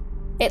itself.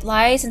 It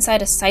lies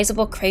inside a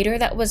sizable crater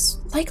that was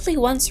likely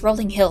once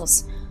rolling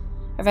hills.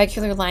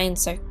 Irregular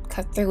lines are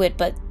cut through it,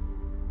 but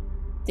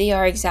they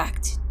are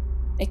exact,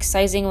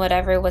 excising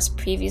whatever was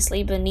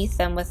previously beneath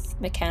them with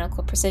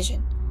mechanical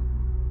precision.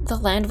 The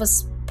land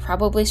was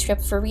probably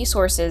stripped for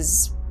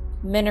resources,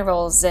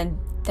 minerals, and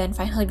then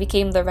finally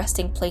became the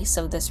resting place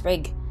of this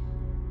rig.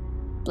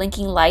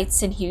 Blinking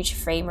lights and huge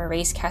frame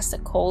arrays cast a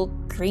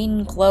cold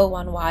green glow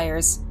on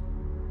wires.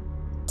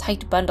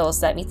 Tight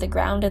bundles that meet the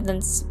ground and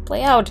then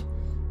splay out,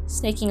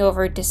 snaking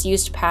over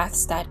disused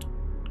paths that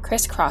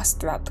crisscross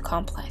throughout the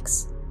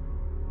complex.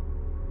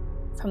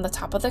 From the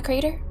top of the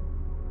crater,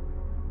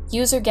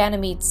 User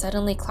Ganymede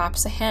suddenly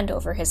claps a hand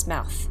over his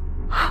mouth.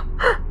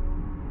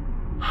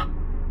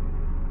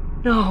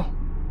 No.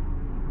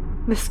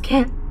 This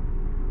can't.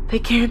 They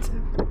can't.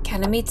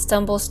 Ganymede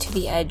stumbles to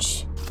the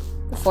edge,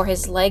 before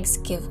his legs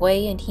give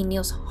way and he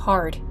kneels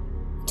hard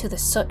into the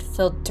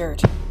soot-filled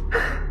dirt.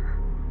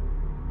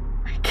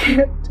 I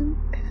can't do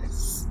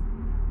this.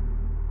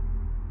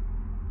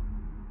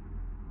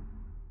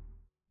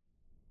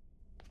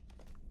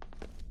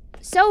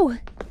 So,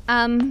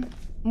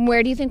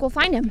 where do you think we'll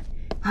find him?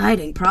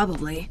 Hiding,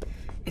 probably.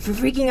 If you're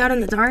freaking out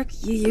in the dark,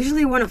 you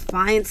usually want to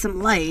find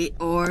some light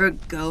or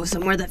go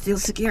somewhere that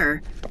feels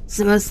secure.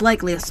 So most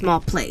likely a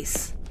small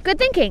place. Good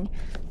thinking.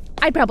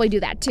 I'd probably do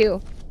that too.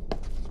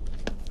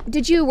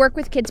 Did you work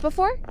with kids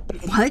before?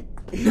 What?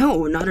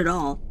 No, not at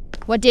all.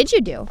 What did you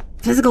do?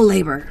 Physical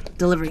labor.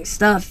 Delivering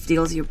stuff,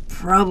 deals you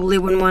probably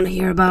wouldn't want to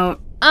hear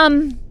about.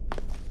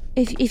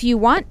 If you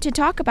want to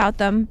talk about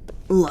them...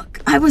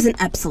 Look, I was an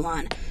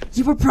Epsilon.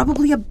 You were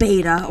probably a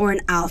Beta or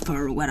an Alpha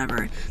or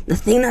whatever. The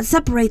thing that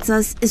separates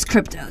us is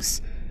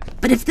Kryptos.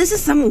 But if this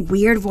is some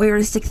weird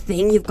voyeuristic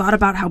thing you've got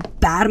about how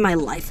bad my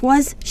life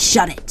was,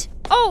 shut it.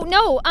 Oh,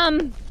 no,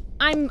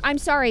 I'm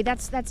sorry.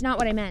 That's not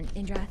what I meant,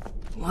 Indra.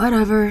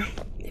 Whatever.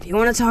 If you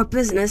want to talk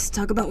business,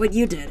 talk about what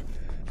you did.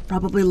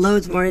 Probably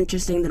loads more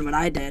interesting than what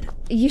I did.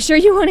 You sure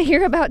you want to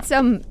hear about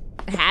some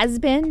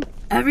has-been?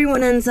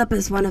 Everyone ends up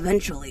as one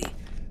eventually.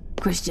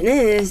 Question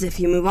is if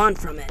you move on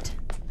from it.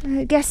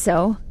 I guess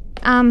so.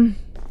 I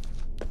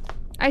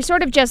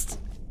sort of just...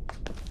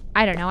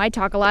 I don't know, I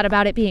talk a lot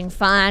about it being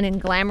fun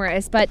and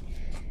glamorous, but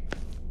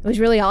it was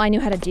really all I knew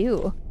how to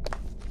do.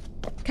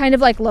 Kind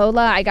of like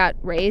Lola, I got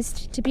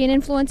raised to be an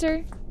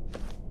influencer.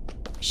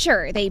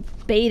 Sure, they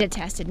beta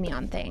tested me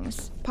on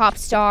things. Pop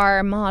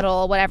star,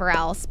 model, whatever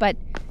else, but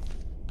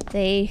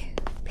they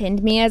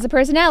pinned me as a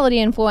personality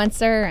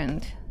influencer,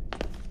 and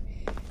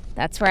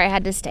that's where I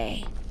had to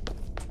stay.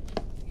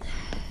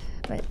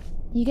 But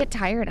you get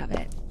tired of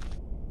it.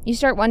 You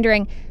start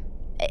wondering,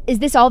 is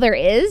this all there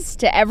is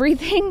to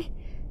everything?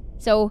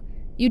 So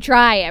you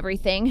try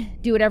everything,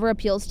 do whatever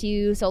appeals to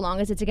you so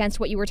long as it's against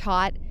what you were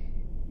taught,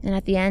 and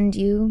at the end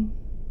you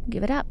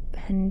give it up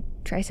and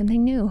try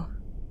something new.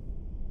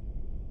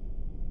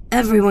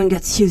 Everyone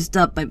gets used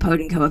up by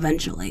Podenco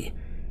eventually,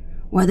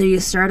 whether you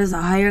start as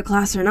a higher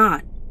class or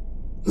not.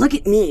 Look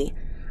at me.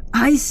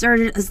 I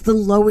started as the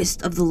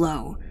lowest of the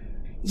low.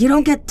 You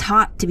don't get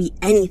taught to be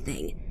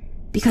anything,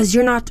 because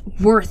you're not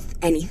worth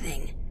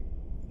anything.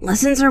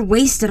 Lessons are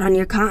wasted on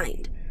your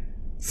kind.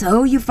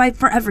 So you fight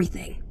for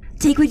everything.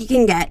 Take what you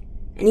can get,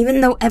 and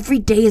even though every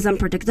day is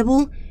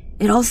unpredictable,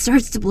 it all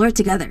starts to blur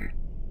together.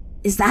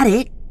 Is that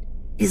it?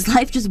 Is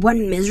life just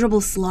one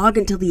miserable slog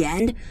until the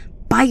end,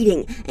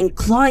 biting and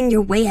clawing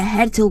your way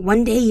ahead till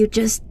one day you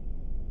just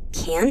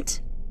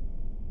can't?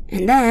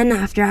 And then,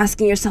 after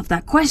asking yourself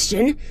that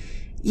question,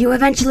 you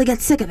eventually get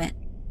sick of it.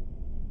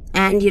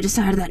 And you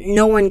decide that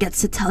no one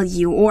gets to tell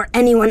you or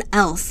anyone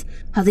else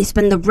how they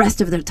spend the rest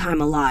of their time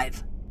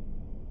alive.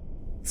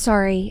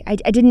 Sorry, I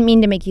didn't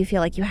mean to make you feel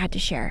like you had to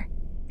share.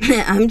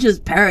 I'm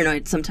just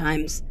paranoid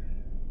sometimes.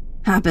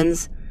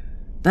 Happens.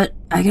 But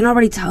I can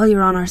already tell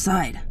you're on our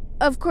side.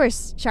 Of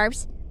course,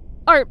 Sharps.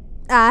 Or,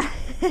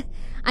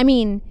 I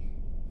mean,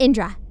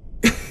 Indra.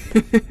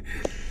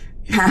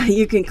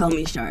 You can call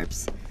me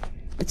Sharps.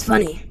 It's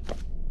funny.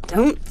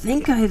 Don't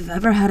think I've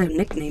ever had a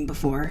nickname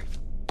before.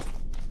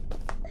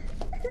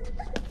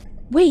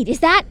 Wait, is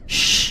that...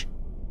 Shh!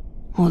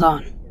 Hold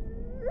on.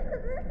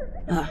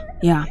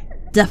 Yeah,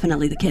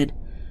 definitely the kid.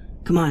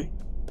 Come on.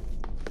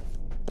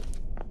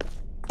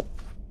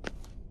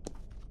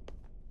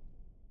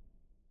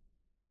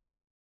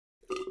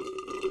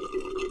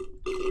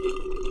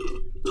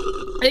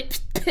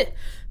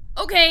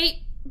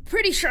 Okay,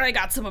 pretty sure I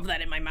got some of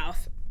that in my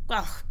mouth.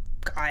 Oh,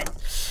 God.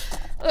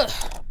 Ugh.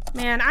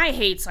 Man, I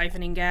hate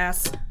siphoning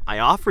gas. I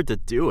offered to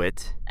do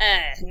it.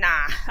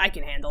 Nah, I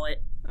can handle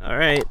it.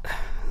 Alright,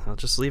 I'll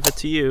just leave it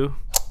to you.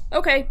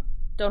 Okay,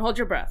 don't hold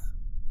your breath.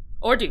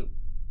 Or do.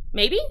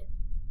 Maybe?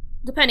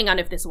 Depending on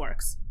if this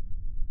works.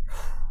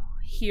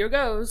 Here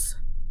goes.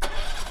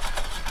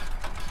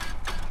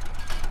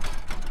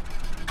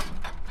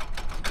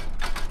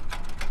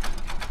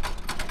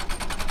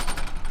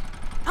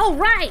 All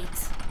right!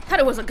 Thought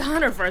it was a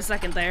goner for a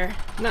second there.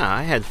 Nah,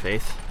 I had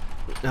faith.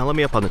 Now let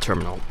me up on the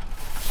terminal.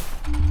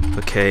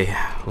 Okay,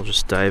 we'll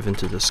just dive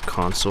into this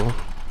console.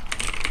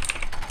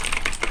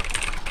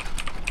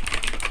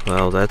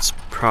 Well, that's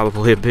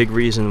probably a big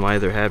reason why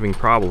they're having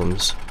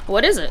problems.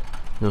 What is it?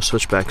 No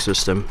switchback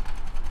system.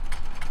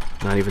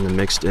 Not even a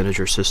mixed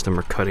integer system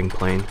or cutting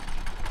plane.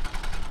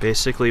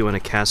 Basically, when a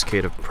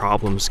cascade of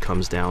problems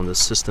comes down, the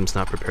system's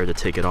not prepared to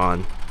take it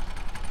on.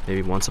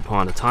 Maybe once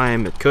upon a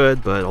time it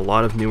could, but a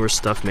lot of newer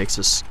stuff makes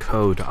this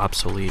code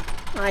obsolete.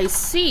 I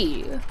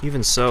see.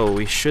 Even so,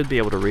 we should be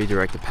able to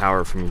redirect the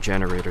power from your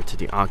generator to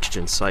the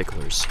oxygen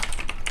cyclers.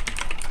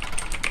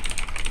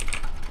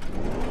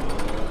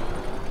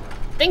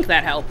 Think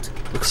that helped.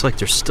 Looks like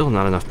there's still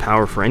not enough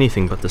power for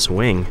anything but this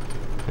wing,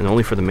 and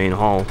only for the main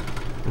hull.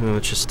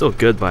 Which is still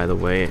good, by the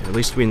way. At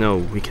least we know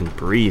we can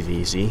breathe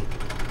easy.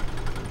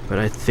 But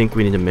I think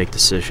we need to make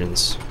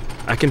decisions.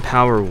 I can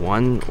power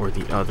one or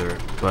the other,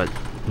 but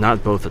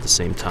not both at the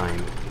same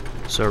time.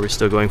 So are we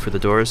still going for the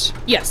doors?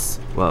 Yes.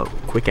 Whoa,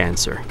 quick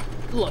answer.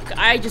 Look,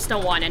 I just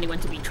don't want anyone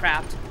to be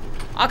trapped.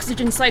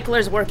 Oxygen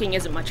cyclers working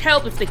isn't much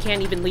help if they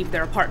can't even leave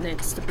their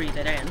apartments to breathe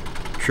it in.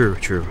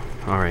 True.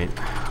 Alright,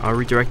 I'll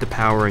redirect the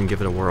power and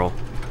give it a whirl.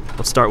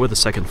 Let's start with the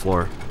second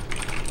floor.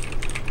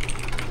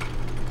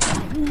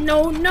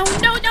 No!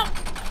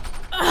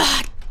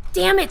 Ugh,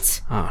 damn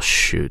it! Oh,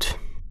 shoot.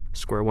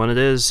 Square one it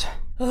is.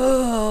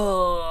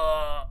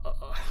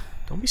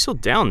 Don't be so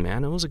down,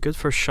 man. It was a good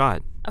first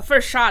shot. A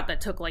first shot that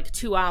took like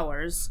 2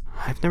 hours.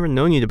 I've never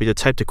known you to be the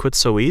type to quit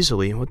so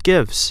easily. What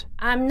gives?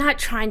 I'm not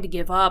trying to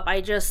give up.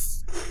 I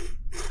just...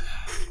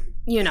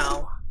 You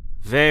know.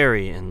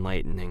 Very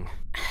enlightening.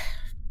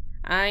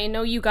 I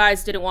know you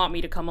guys didn't want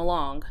me to come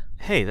along.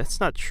 Hey, that's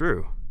not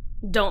true.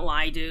 Don't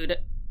lie, dude.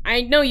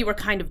 I know you were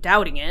kind of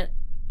doubting it.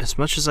 As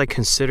much as I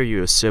consider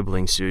you a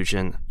sibling,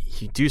 Sujin,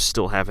 you do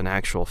still have an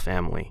actual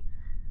family.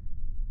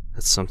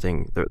 That's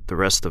something the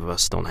rest of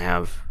us don't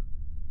have.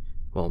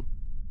 Well,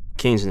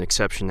 Kane's an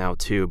exception now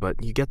too,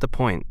 but you get the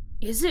point.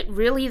 Is it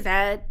really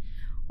that?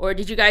 Or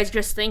did you guys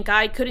just think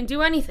I couldn't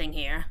do anything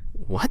here?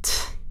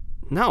 What?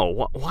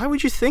 No, why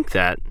would you think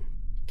that?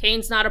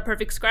 Kane's not a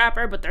perfect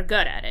scrapper, but they're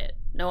good at it.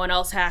 No one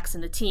else hacks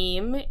in the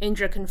team,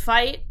 Indra can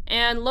fight,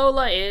 and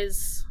Lola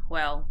is,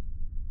 well,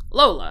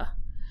 Lola.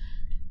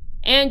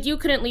 And you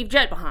couldn't leave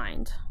Jet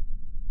behind.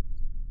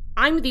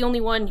 I'm the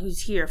only one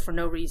who's here for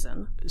no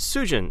reason.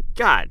 Sujin,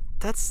 God,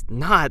 that's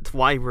not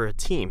why we're a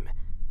team.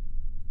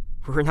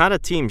 We're not a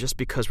team just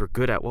because we're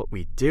good at what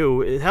we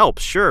do. It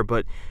helps, sure,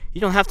 but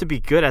you don't have to be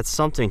good at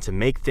something to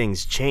make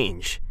things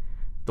change.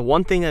 The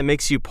one thing that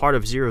makes you part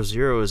of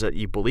 00 is that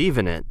you believe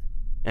in it.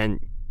 And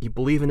you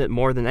believe in it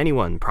more than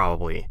anyone,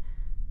 probably.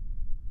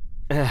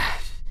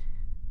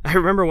 I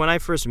remember when I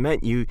first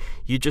met you,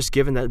 you'd just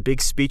given that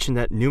big speech in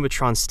that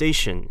Numatron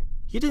station.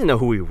 You didn't know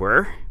who we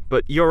were,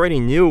 but you already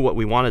knew what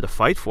we wanted to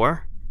fight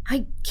for.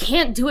 I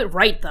can't do it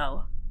right,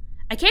 though.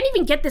 I can't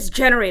even get this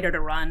generator to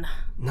run.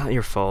 Not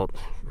your fault.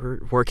 We're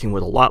working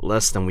with a lot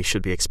less than we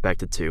should be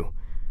expected to.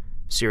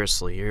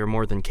 Seriously, you're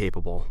more than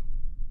capable.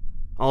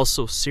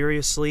 Also,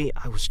 seriously,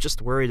 I was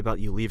just worried about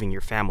you leaving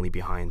your family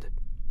behind.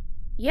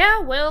 Yeah,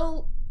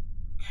 well,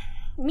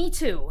 me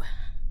too.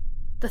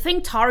 The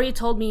thing Tari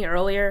told me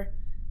earlier,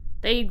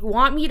 they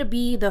want me to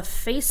be the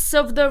face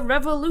of the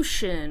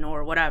revolution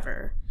or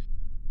whatever.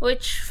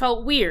 Which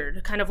felt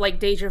weird, kind of like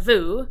deja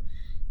vu,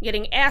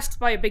 getting asked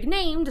by a big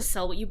name to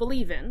sell what you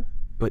believe in.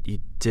 But you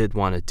did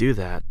want to do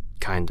that,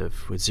 kind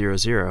of, with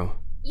 00.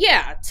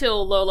 Yeah,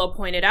 till Lola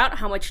pointed out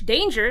how much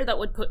danger that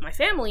would put my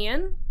family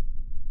in.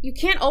 You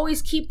can't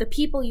always keep the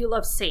people you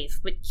love safe,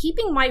 but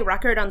keeping my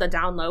record on the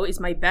down low is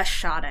my best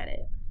shot at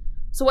it.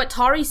 So what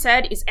Tari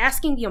said is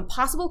asking the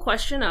impossible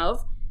question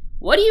of,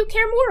 what do you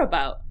care more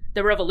about,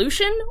 the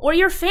revolution or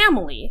your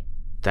family?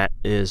 That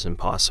is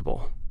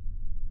impossible.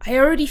 I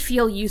already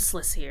feel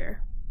useless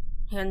here.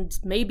 And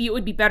maybe it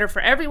would be better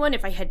for everyone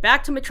if I head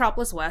back to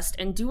Metropolis West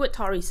and do what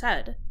Tari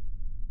said.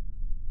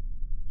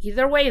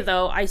 Either way,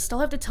 though, I still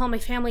have to tell my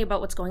family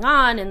about what's going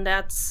on, and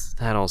that's...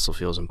 That also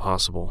feels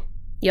impossible.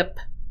 Yep.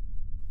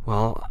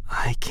 Well,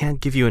 I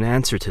can't give you an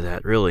answer to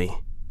that, really.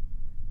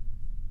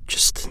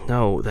 Just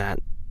know that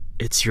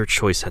it's your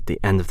choice at the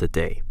end of the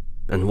day,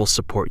 and we'll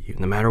support you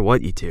no matter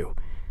what you do.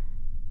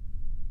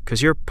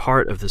 'Cause you're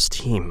part of this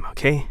team,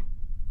 okay?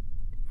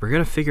 We're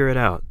gonna figure it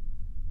out.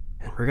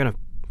 And we're gonna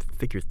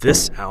figure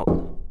this out.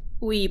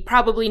 We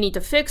probably need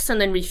to fix and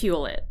then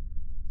refuel it.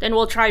 Then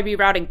we'll try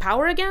rerouting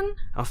power again?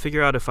 I'll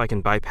figure out if I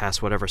can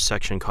bypass whatever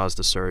section caused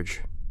the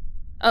surge.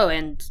 Oh,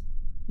 and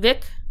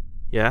Vic?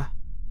 Yeah?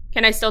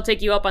 Can I still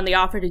take you up on the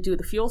offer to do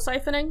the fuel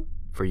siphoning?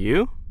 For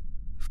you?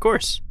 Of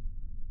course.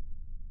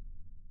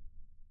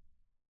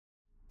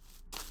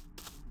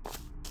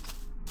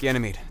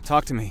 Ganymede,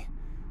 talk to me.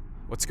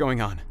 What's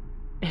going on?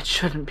 It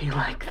shouldn't be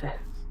like this.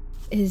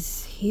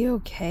 Is he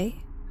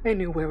okay? I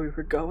knew where we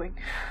were going.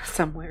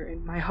 Somewhere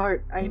in my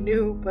heart, I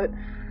knew, but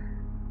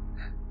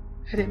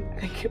I didn't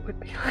think it would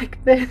be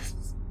like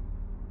this.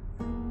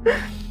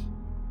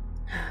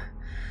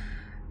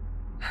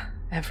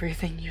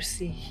 Everything you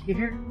see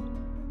here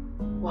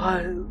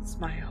was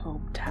my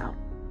hometown.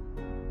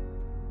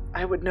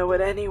 I would know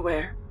it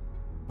anywhere,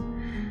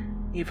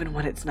 even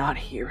when it's not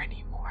here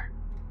anymore.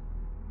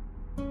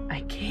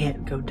 I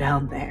can't go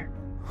down there.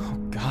 Oh,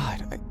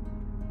 God.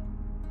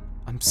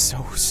 I'm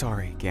so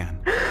sorry,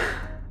 Gan.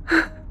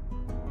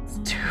 It's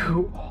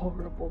too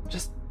horrible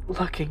just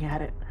looking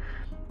at it.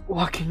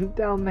 Walking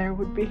down there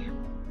would be...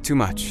 Too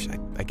much.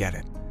 I get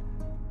it.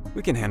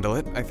 We can handle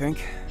it, I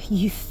think.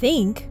 You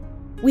think?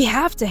 We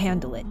have to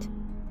handle it.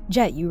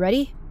 Jet, you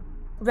ready?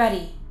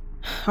 Ready.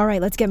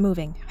 Alright, let's get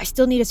moving. I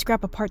still need to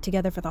scrap a part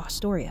together for the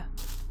Astoria.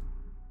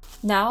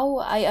 Now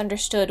I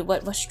understood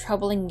what was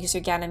troubling User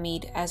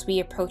Ganymede as we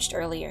approached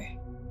earlier.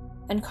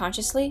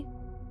 Unconsciously,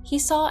 he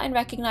saw and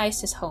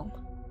recognized his home.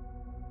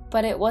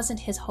 But it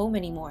wasn't his home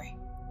anymore.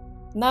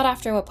 Not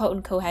after what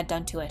Potenko had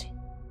done to it.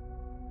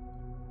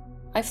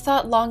 I've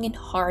thought long and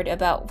hard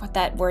about what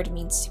that word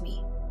means to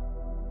me.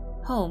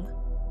 Home.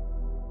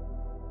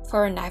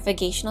 For a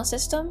navigational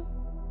system?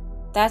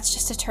 That's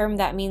just a term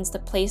that means the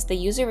place the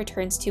user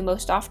returns to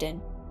most often,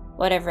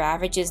 whatever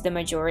averages the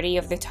majority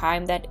of the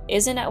time that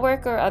isn't at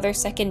work or other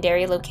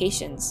secondary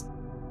locations.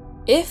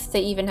 If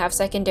they even have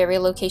secondary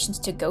locations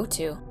to go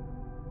to.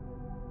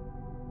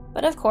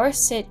 But of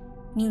course, it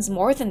means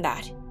more than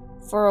that.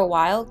 For a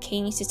while,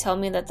 Kane used to tell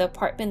me that the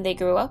apartment they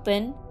grew up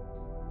in,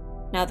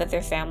 now that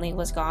their family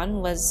was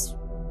gone, was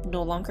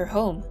no longer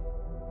home.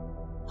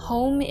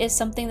 Home is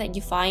something that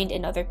you find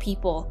in other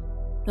people,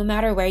 no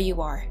matter where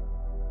you are.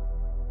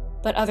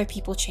 But other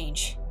people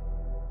change.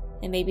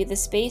 And maybe the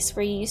space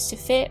where you used to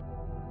fit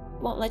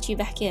won't let you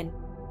back in.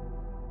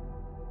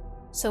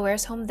 So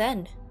where's home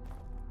then?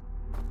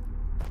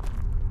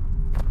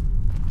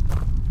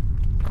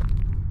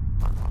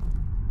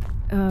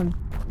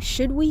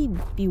 should we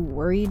be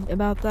worried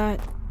about that?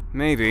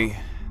 Maybe.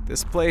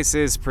 This place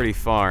is pretty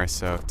far,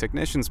 so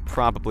technicians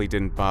probably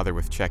didn't bother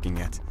with checking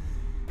it.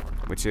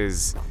 Which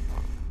is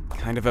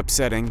kind of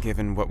upsetting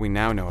given what we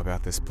now know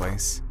about this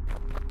place.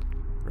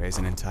 Raze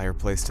an entire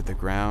place to the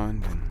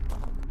ground and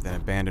then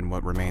abandon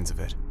what remains of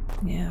it.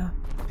 Yeah.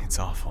 It's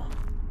awful.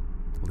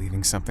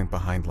 Leaving something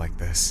behind like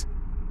this.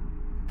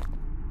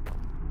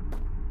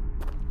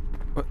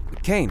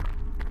 Kane!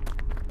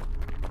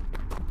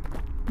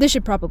 This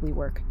should probably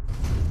work.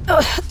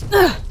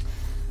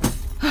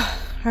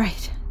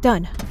 Alright,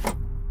 done.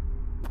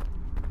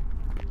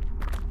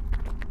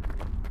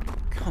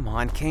 Come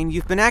on, Kane,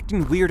 you've been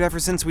acting weird ever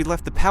since we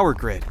left the power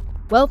grid.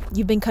 Well,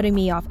 you've been cutting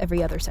me off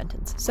every other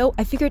sentence, so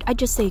I figured I'd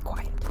just stay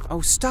quiet.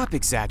 Oh, stop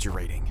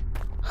exaggerating.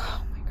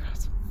 Oh my god,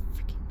 it's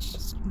freaking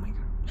just, oh my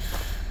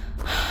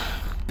god.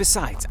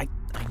 Besides, I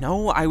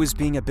know I was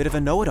being a bit of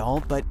a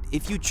know-it-all, but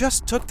if you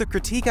just took the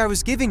critique I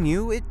was giving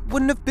you, it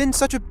wouldn't have been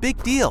such a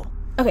big deal.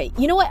 Okay,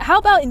 you know what? How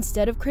about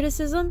instead of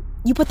criticism,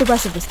 you put the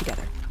rest of this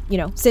together? You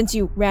know, since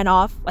you ran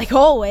off, like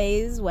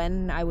always,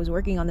 when I was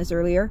working on this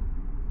earlier.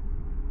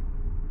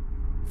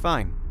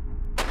 Fine.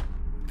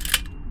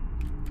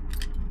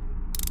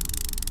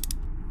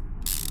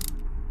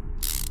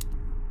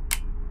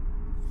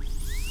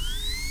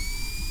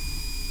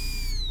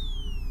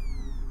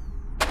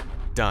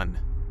 Done.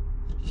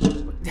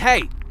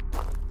 Hey!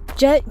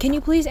 Jet, can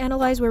you please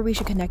analyze where we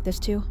should connect this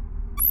to?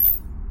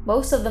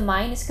 Most of the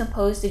mine is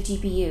composed of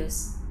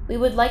GPUs. We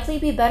would likely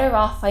be better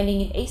off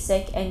finding an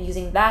ASIC and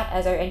using that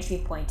as our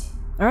entry point.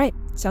 Alright,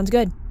 sounds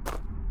good.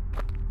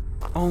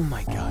 Oh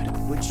my god,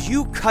 would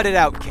you cut it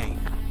out, Kane?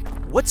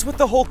 What's with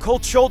the whole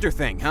cold shoulder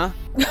thing, huh?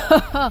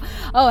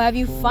 Oh, have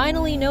you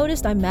finally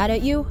noticed I'm mad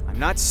at you? I'm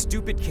not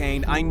stupid,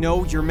 Kane. I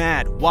know you're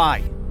mad.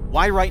 Why?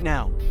 Why right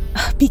now?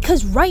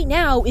 Because right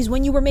now is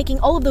when you were making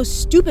all of those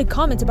stupid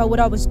comments about what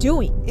I was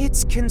doing.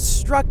 It's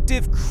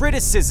constructive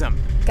criticism.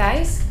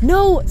 Guys?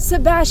 No,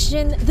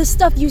 Sebastian, the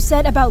stuff you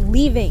said about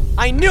leaving.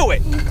 I knew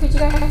it! Could you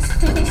guys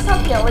please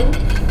stop yelling?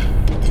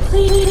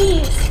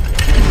 Please!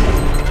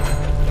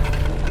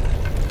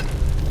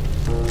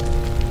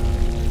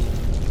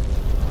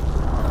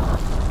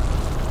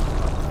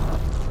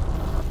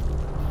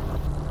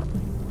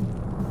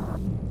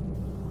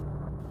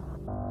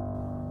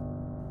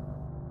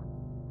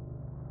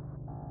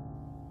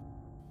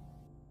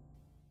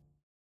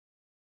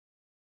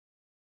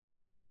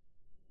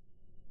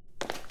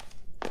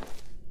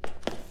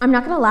 I'm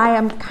not gonna lie,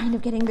 I'm kind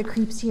of getting the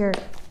creeps here.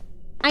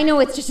 I know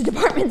it's just a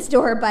department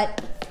store,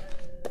 but...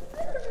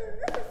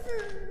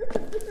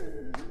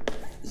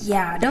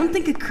 Yeah, I don't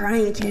think a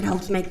crying kid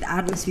helps make the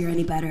atmosphere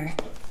any better.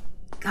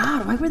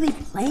 God, why were they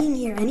playing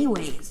here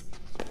anyways?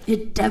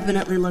 It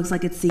definitely looks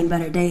like it's seen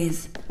better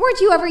days. Weren't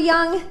you ever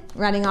young?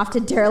 Running off to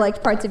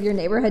derelict parts of your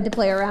neighborhood to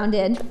play around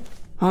in.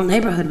 Whole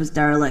neighborhood was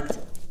derelict.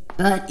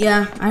 But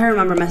yeah, I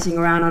remember messing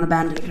around on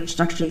abandoned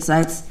construction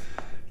sites.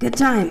 Good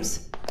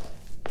times.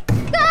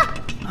 Ah!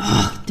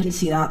 Oh, didn't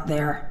see that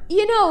there.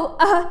 You know,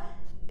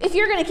 if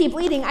you're gonna keep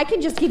bleeding, I can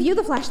just give you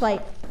the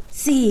flashlight.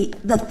 See,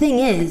 the thing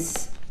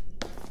is,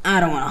 I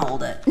don't want to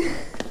hold it.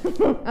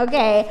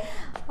 Okay,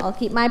 I'll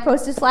keep my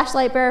post as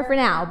flashlight bearer for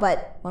now,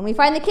 but when we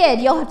find the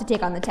kid, you'll have to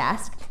take on the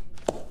task.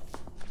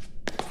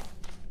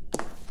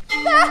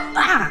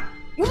 Ah!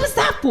 What was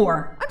that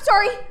for? I'm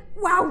sorry.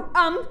 Wow.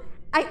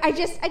 I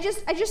just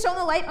shone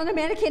the light on a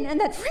mannequin, and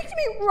that freaked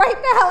me right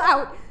the hell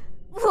out.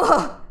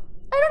 Ugh.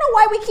 I don't know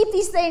why we keep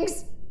these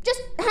things. Just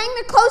hang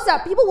the clothes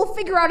up. People will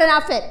figure out an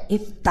outfit.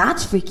 If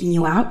that's freaking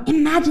you out,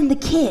 imagine the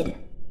kid.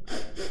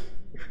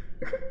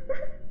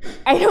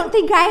 I don't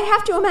think I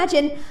have to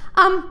imagine.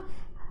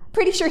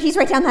 Pretty sure he's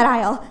right down that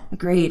aisle.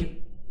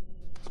 Agreed.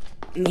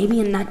 Maybe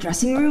in that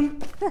dressing room?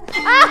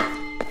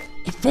 Ah!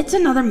 If it's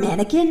another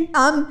mannequin?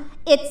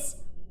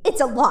 It's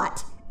a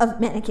lot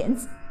of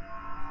mannequins.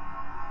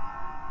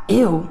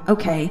 Ew,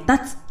 okay,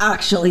 that's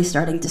actually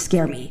starting to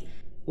scare me.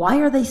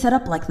 Why are they set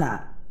up like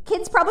that?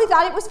 Kids probably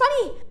thought it was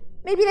funny.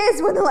 Maybe it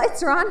is when the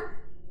lights are on.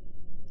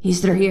 He's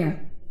through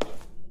here.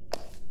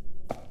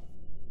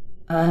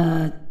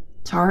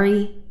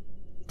 Tari?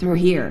 Through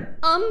here.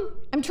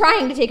 I'm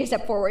trying to take a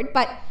step forward,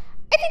 but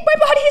I think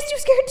my body is too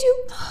scared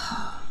to.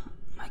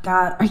 My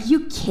god, are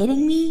you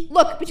kidding me?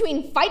 Look,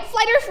 between fight,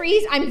 flight, or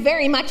freeze, I'm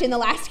very much in the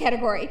last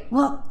category.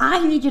 Well,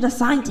 I need you to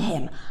sign to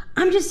him.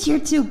 I'm just here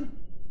to,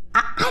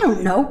 I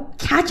don't know,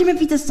 catch him if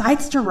he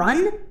decides to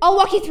run? I'll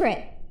walk you through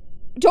it.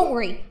 Don't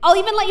worry, I'll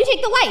even let you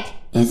take the light.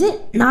 Is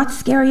it not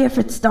scary if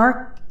it's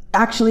dark?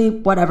 Actually,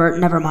 whatever,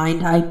 never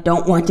mind. I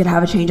don't want you to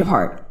have a change of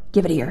heart.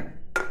 Give it here.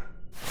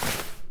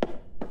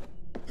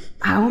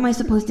 How am I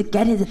supposed to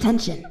get his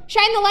attention?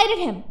 Shine the light at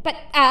him, but,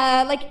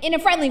 like, in a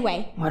friendly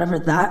way. Whatever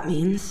that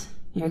means.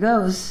 Here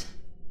goes.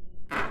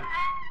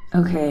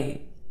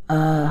 Okay,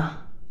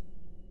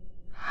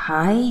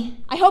 hi?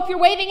 I hope you're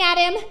waving at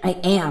him. I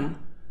am.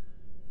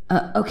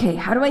 Okay,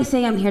 how do I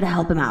say I'm here to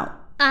help him out?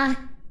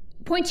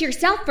 Point to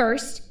yourself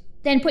first,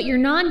 then put your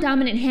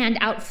non-dominant hand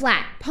out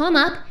flat, palm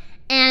up,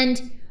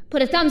 and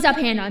put a thumbs up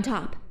hand on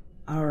top.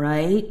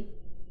 Alright.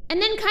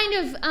 And then kind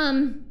of,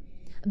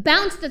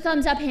 Bounce the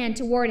thumbs up hand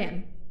toward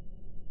him.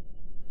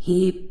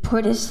 He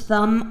put his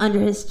thumb under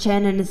his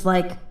chin and is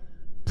like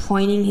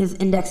pointing his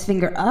index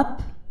finger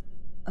up.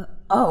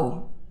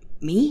 Oh,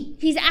 me?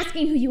 He's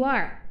asking who you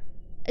are.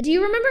 Do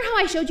you remember how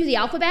I showed you the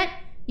alphabet?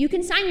 You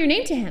can sign your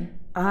name to him.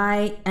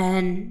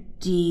 INDRA.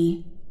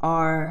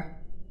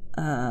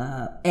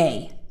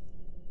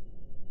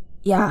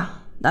 Yeah,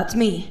 that's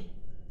me.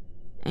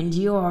 And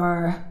you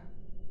are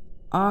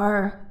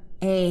RASHAD,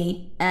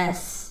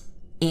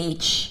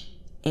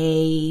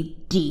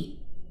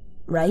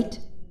 right?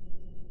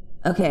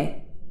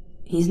 Okay,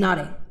 he's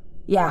nodding.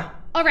 Yeah.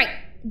 All right,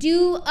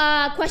 do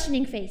a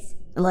questioning face.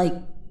 Like,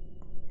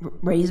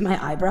 raise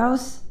my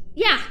eyebrows?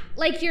 Yeah,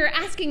 like you're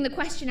asking the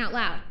question out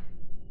loud.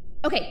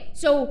 Okay,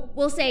 so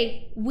we'll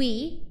say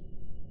we,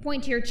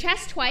 point to your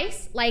chest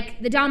twice,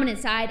 like the dominant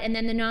side and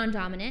then the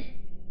non-dominant.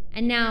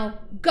 And now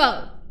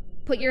go.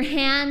 Put your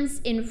hands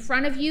in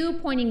front of you,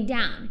 pointing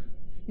down.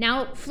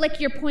 Now flick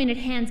your pointed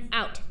hands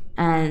out.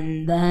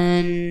 And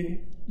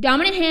then...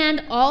 Dominant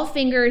hand, all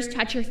fingers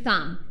touch your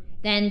thumb.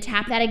 Then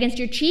tap that against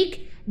your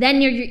cheek, then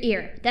near your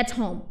ear. That's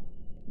home.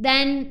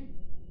 Then,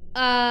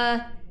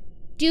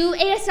 do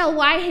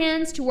ASLY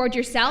hands toward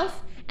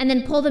yourself, and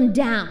then pull them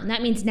down.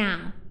 That means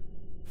now.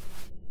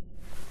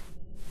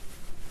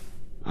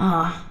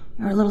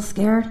 You're a little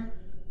scared?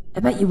 I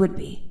bet you would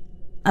be.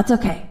 That's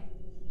okay.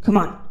 Come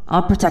on,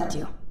 I'll protect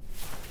you.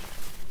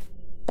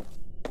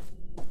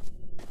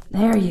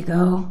 There you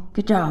go.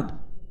 Good job.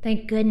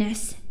 Thank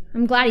goodness.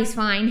 I'm glad he's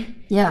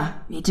fine. Yeah,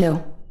 me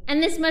too.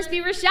 And this must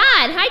be Rashad.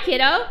 Hi,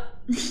 kiddo.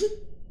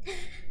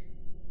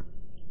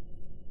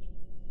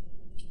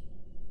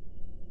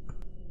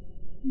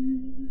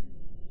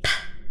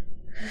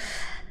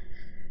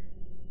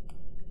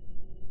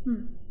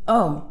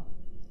 Oh,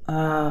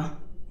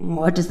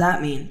 what does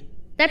that mean?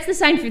 That's the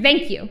sign for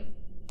thank you.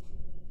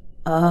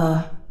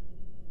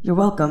 You're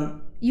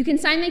welcome. You can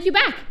sign thank you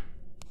back.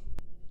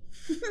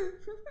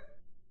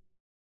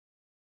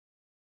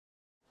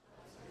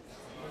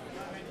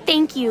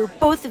 Thank you,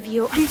 both of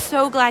you. I'm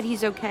so glad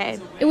he's okay.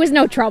 It was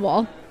no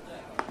trouble.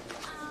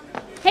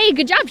 Hey,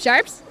 good job,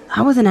 Sharps.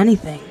 That wasn't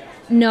anything.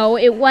 No,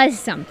 it was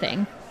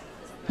something.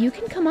 You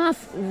can come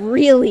off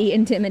really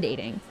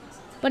intimidating.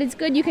 But it's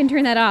good you can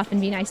turn that off and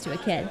be nice to a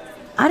kid.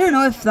 I don't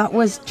know if that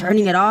was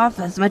turning it off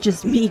as much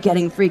as me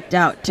getting freaked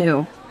out,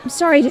 too. I'm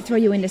sorry to throw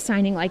you into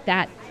signing like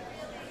that.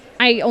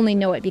 I only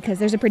know it because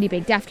there's a pretty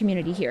big deaf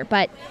community here,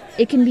 but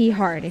it can be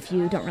hard if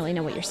you don't really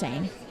know what you're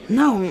saying.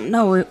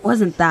 No, it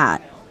wasn't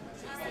that.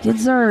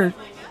 Kids are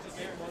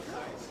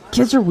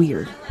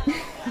weird.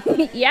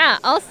 Yeah,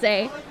 I'll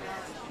say.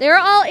 They're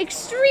all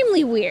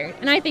extremely weird,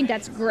 and I think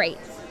that's great.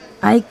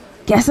 I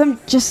guess I'm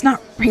just not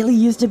really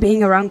used to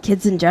being around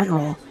kids in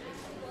general.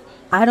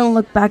 I don't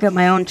look back at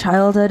my own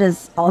childhood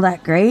as all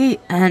that great,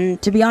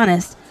 and to be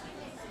honest,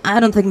 I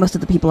don't think most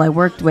of the people I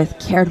worked with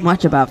cared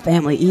much about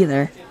family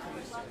either.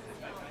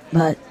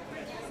 But?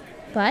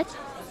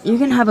 You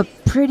can have a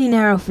pretty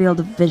narrow field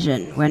of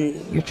vision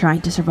when you're trying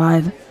to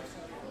survive.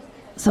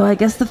 So I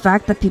guess the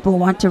fact that people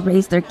want to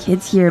raise their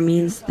kids here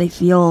means they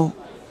feel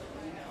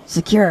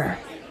secure.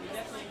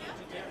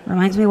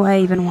 Reminds me why I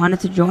even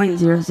wanted to join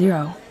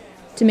 00.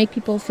 To make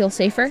people feel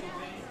safer?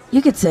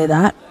 You could say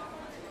that.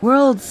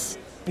 World's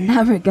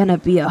never gonna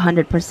be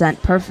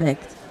 100%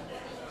 perfect.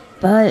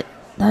 But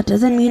that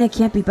doesn't mean it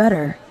can't be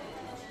better.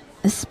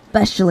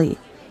 Especially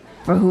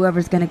for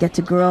whoever's gonna get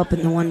to grow up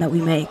in the one that we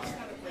make.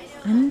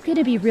 I'm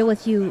gonna be real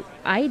with you.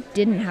 I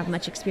didn't have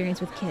much experience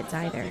with kids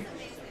either.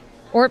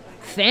 Or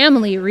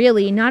family,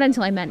 really. Not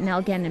until I met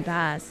Nelgen and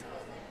Baz.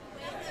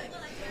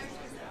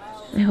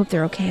 I hope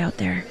they're okay out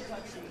there.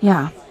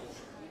 Yeah.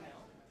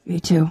 Me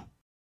too.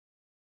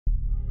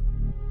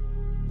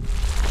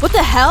 What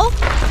the hell?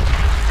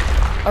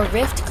 A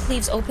rift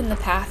cleaves open the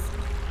path,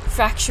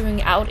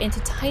 fracturing out into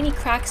tiny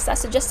cracks that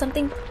suggest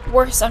something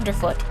worse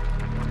underfoot.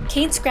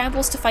 Kane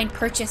scrambles to find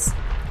purchase,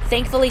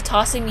 thankfully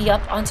tossing me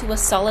up onto a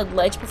solid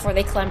ledge before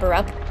they clamber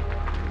up.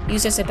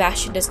 User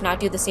Sebastian does not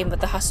do the same with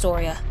the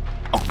Hastoria.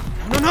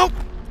 Oh, no!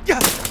 Yeah,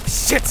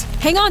 shit!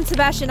 Hang on,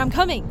 Sebastian, I'm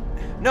coming.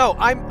 No,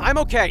 I'm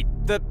okay.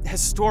 The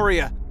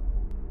Hastoria.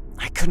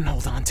 I couldn't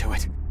hold on to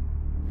it.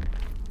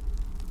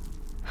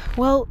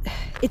 Well,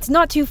 it's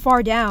not too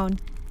far down.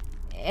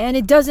 And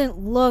it doesn't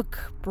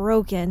look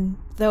broken,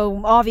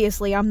 though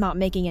obviously I'm not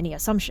making any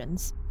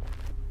assumptions.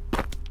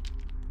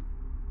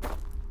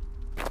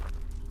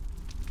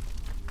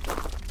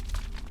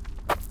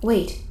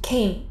 Wait,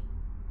 Kane.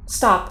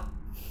 Stop.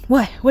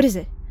 What? What is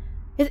it?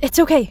 It's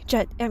okay,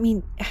 Jet. I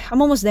mean,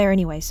 I'm almost there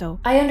anyway, so...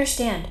 I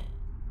understand,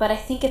 but I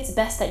think it's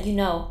best that you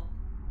know.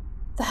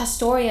 The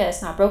Hastoria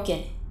is not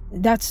broken.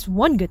 That's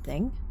one good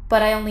thing.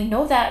 But I only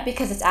know that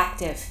because it's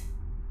active.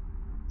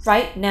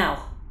 Right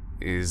now.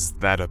 Is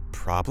that a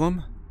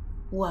problem?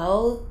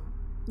 Well,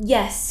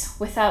 yes,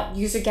 without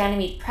user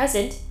Ganymede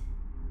present,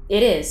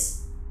 it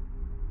is.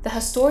 The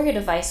Hastoria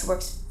device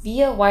works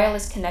via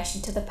wireless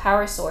connection to the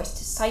power source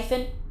to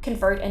siphon,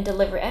 convert, and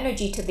deliver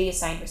energy to the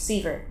assigned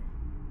receiver.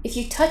 If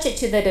you touch it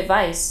to the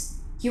device,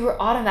 you are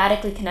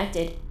automatically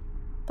connected.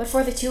 But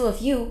for the two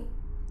of you,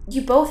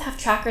 You both have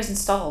trackers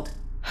installed.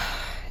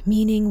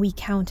 Meaning we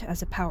count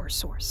as a power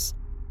source.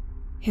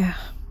 Yeah,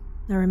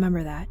 I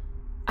remember that.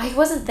 I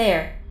wasn't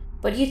there,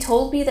 but you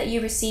told me that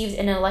you received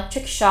an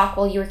electric shock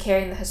while you were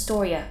carrying the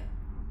Historia.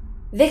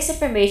 Vic's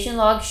information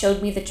log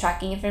showed me the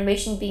tracking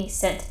information being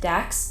sent to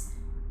Dax,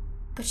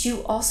 but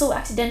you also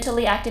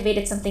accidentally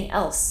activated something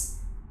else.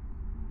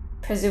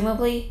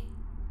 Presumably,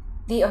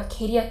 the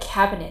Arcadia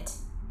cabinet.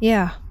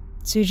 Yeah,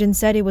 Sujin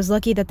said he was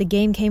lucky that the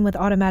game came with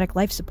automatic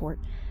life support.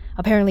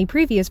 Apparently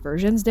previous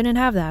versions didn't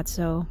have that,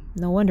 so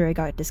no wonder it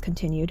got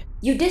discontinued.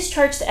 You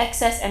discharged the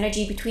excess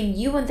energy between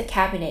you and the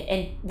cabinet,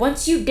 and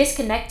once you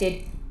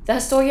disconnected, the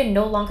Historia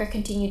no longer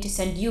continued to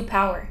send you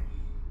power.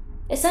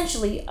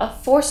 Essentially, a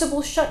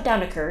forcible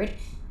shutdown occurred,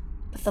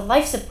 but the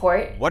life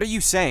support... What are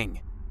you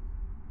saying?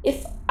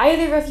 If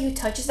either of you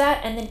touches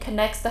that and then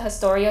connects the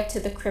Historia to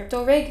the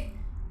crypto rig,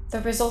 the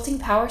resulting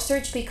power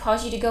surge may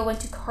cause you to go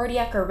into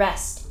cardiac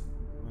arrest.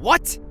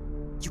 What?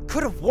 You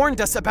could have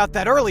warned us about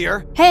that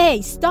earlier.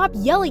 Hey, stop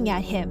yelling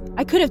at him.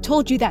 I could have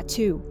told you that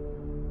too.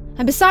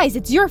 And besides,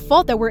 it's your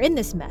fault that we're in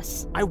this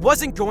mess. I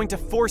wasn't going to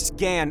force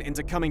Gan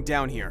into coming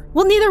down here.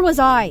 Well, neither was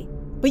I.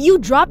 But you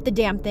dropped the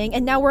damn thing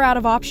and now we're out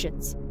of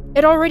options.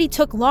 It already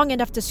took long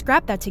enough to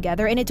scrap that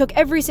together, and it took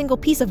every single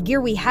piece of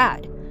gear we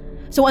had.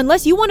 So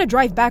unless you want to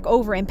drive back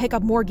over and pick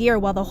up more gear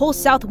while the whole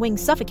south wing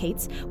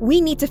suffocates,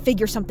 we need to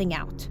figure something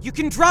out. You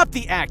can drop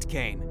the act,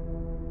 Kane.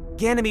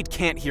 Ganymede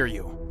can't hear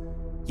you.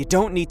 You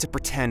don't need to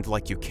pretend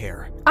like you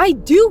care. I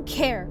do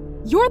care.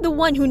 You're the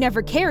one who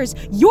never cares.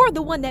 You're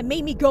the one that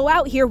made me go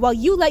out here while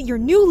you let your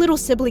new little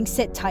sibling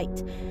sit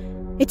tight.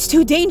 It's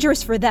too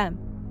dangerous for them.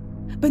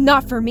 But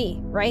not for me,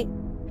 right?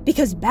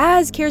 Because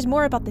Baz cares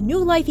more about the new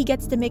life he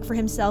gets to make for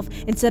himself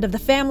instead of the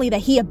family that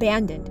he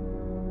abandoned.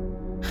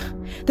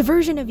 The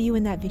version of you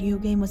in that video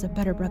game was a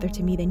better brother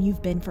to me than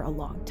you've been for a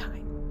long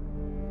time.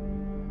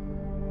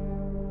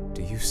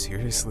 Do you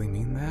seriously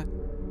mean that?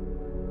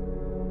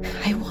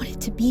 I wanted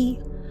to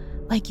be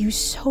like you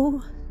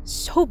so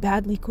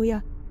badly,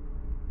 Kuya.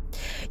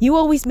 You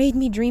always made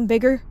me dream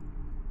bigger,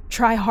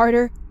 try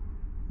harder,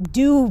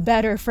 do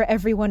better for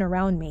everyone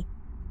around me.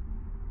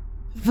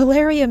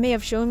 Valeria may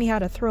have shown me how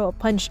to throw a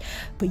punch,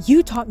 but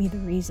you taught me the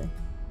reason.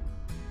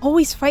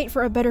 Always fight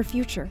for a better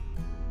future.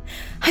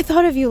 I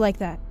thought of you like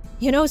that.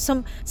 You know,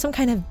 some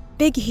kind of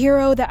big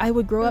hero that I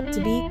would grow up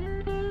to be.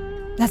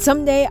 That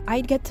someday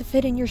I'd get to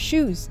fit in your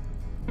shoes.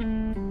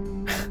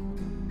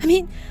 I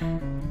mean,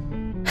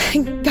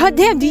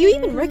 goddamn, do you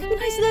even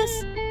recognize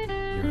this?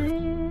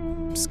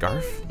 Your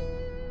scarf?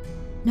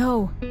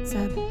 No,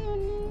 Seb.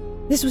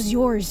 This was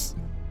yours.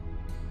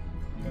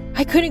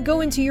 I couldn't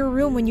go into your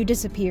room when you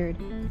disappeared.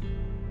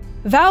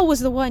 Val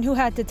was the one who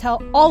had to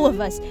tell all of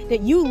us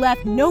that you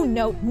left no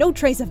note, no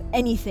trace of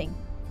anything.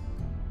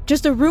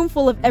 Just a room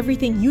full of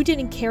everything you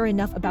didn't care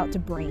enough about to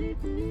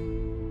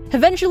bring.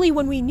 Eventually,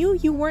 when we knew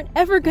you weren't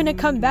ever gonna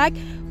come back,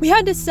 we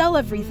had to sell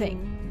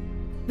everything.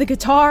 The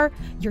guitar,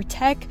 your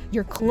tech,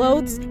 your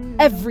clothes,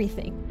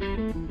 everything.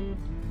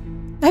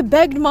 I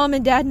begged Mom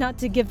and Dad not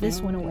to give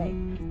this one away.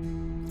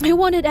 I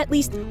wanted at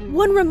least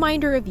one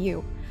reminder of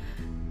you.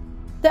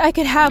 That I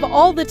could have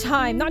all the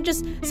time, not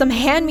just some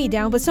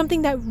hand-me-down, but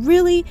something that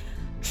really,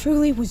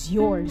 truly was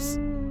yours.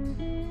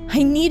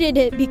 I needed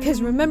it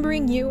because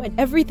remembering you and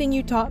everything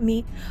you taught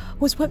me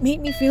was what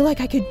made me feel like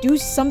I could do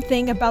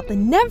something about the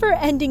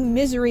never-ending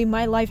misery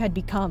my life had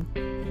become.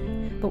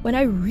 But when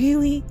I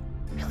really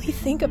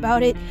think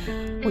about it,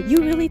 what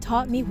you really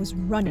taught me was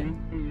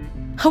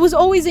running. I was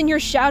always in your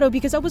shadow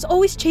because I was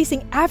always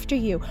chasing after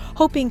you,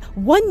 hoping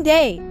one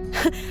day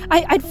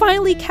I'd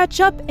finally catch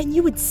up and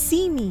you would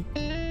see me.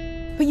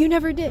 But you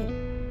never did.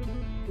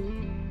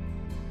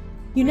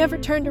 You never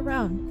turned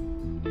around.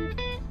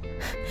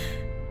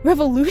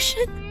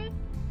 Revolution?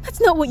 That's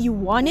not what you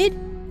wanted.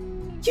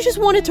 You just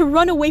wanted to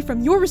run away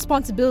from your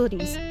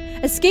responsibilities,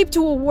 escape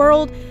to a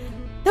world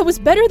that was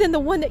better than the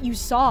one that you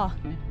saw.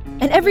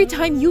 And every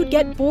time you'd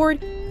get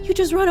bored, you'd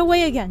just run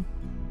away again,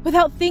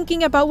 without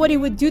thinking about what it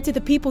would do to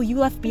the people you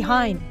left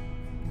behind.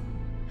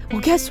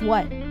 Well, guess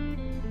what?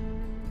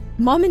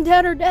 Mom and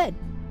Dad are dead.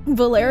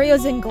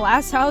 Valeria's in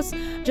Glass House,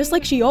 just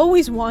like she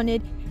always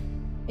wanted.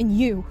 And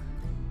you.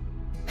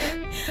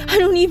 I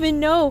don't even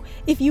know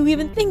if you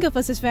even think of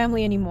us as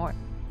family anymore.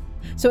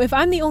 So if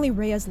I'm the only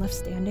Reyes left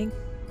standing,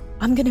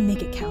 I'm gonna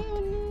make it count.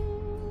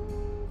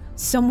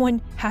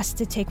 Someone has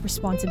to take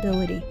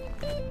responsibility.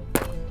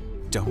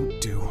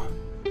 Don't do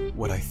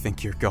what I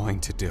think you're going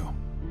to do.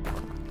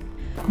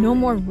 No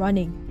more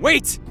running.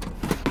 Wait!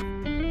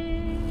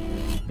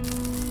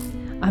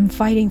 I'm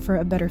fighting for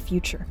a better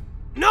future.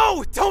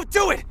 No! Don't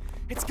do it!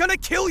 It's gonna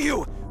kill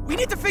you! We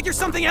need to figure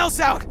something else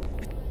out!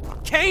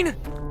 Kane?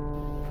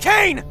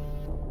 Kane!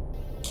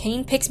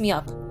 Kane picks me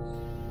up,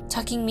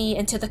 tucking me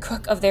into the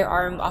crook of their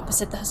arm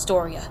opposite the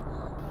Historia.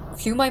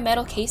 Through my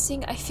metal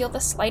casing, I feel the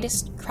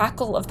slightest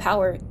crackle of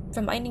power,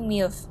 reminding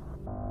me of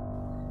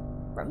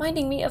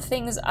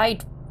things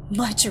I'd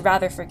much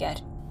rather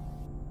forget.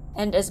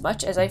 And as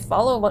much as I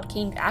follow what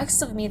Kane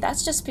asks of me,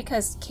 that's just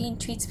because Kane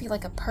treats me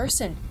like a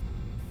person,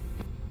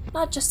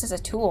 not just as a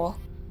tool.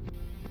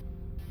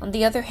 On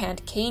the other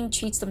hand, Kane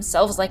treats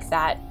themselves like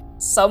that,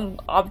 some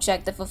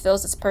object that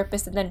fulfills its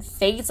purpose and then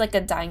fades like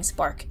a dying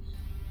spark.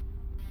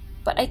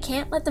 But I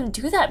can't let them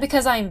do that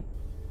because I'm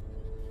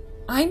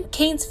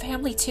Kane's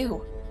family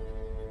too.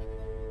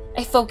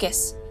 I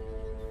focus,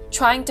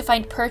 trying to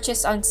find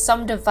purchase on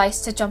some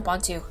device to jump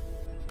onto.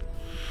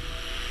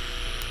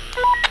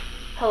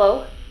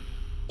 Hello?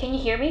 Can you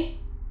hear me?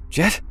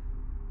 Jet?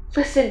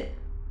 Listen,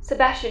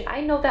 Sebastian,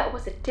 I know that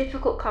was a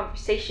difficult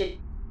conversation.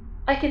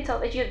 I can tell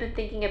that you have been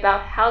thinking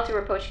about how to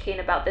approach Kane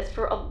about this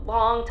for a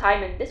long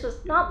time, and this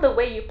was not the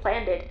way you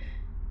planned it.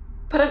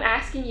 But I'm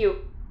asking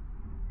you,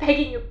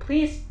 begging you,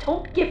 please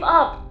don't give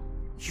up.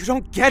 You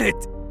don't get it!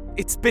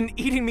 It's been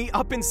eating me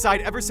up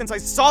inside ever since I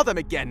saw them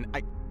again.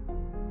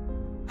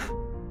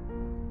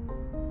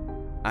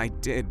 I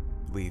did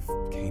leave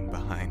Kane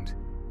behind.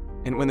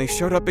 And when they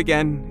showed up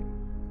again,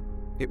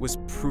 it was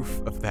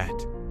proof of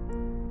that.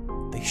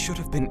 They should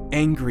have been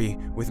angry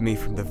with me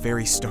from the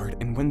very start,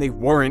 and when they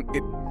weren't,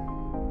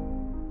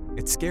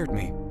 it scared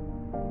me.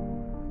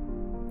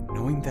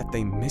 Knowing that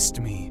they missed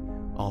me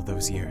all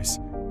those years.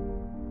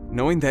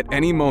 Knowing that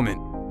any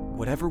moment,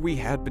 whatever we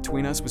had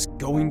between us was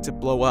going to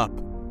blow up.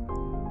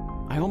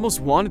 I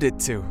almost wanted it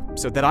to,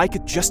 so that I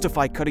could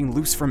justify cutting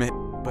loose from it,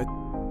 but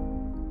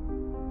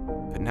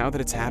now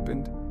that it's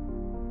happened,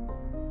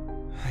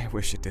 I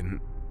wish it didn't.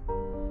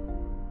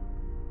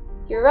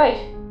 You're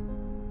right.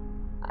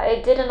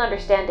 I didn't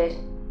understand it.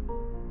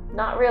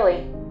 Not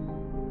really.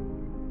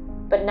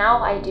 But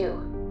now I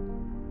do.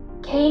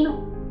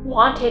 Kane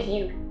wanted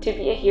you to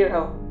be a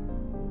hero.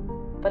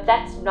 But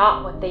that's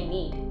not what they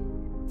need.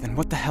 Then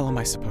what the hell am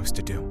I supposed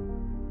to do?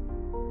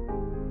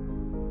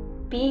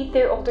 Be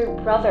their older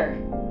brother.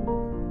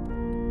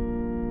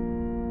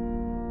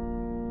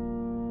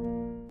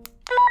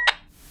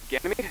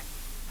 Ganymede?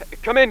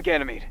 Come in,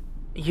 Ganymede.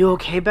 You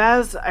okay,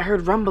 Baz? I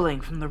heard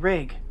rumbling from the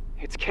rig.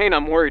 It's Kane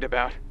I'm worried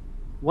about.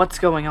 What's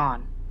going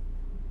on?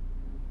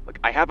 Look,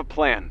 I have a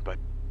plan, but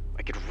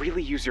I could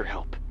really use your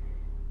help.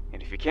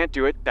 And if you can't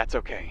do it, that's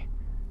okay.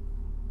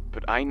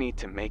 But I need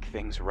to make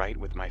things right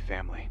with my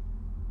family.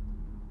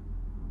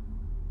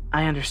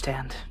 I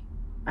understand.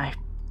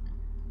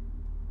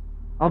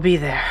 I'll be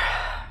there.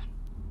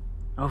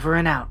 Over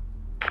and out.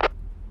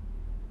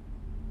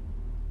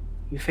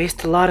 You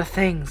faced a lot of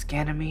things,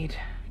 Ganymede.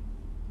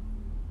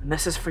 And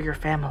this is for your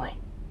family.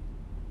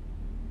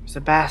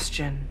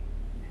 Sebastian,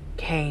 and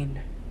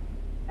Kane,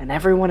 and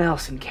everyone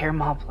else in Care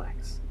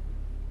Moplex.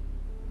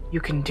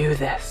 You can do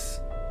this.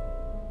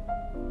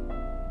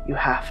 You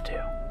have to.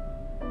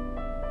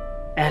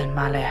 El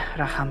Male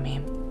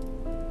Rahamim.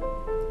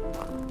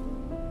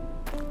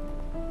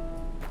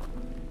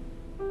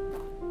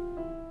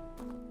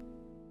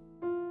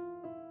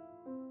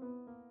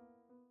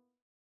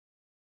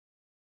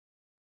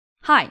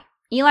 Hi,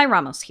 Eli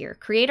Ramos here,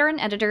 creator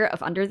and editor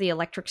of Under the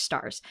Electric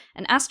Stars,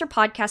 an Aster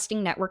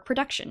Podcasting Network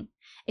production.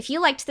 If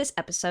you liked this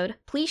episode,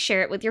 please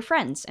share it with your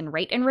friends and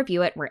rate and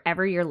review it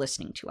wherever you're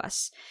listening to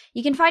us.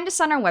 You can find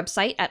us on our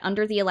website at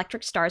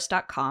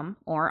undertheelectricstars.com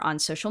or on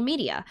social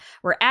media.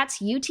 We're at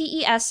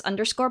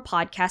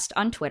UTES_podcast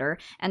on Twitter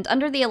and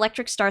Under the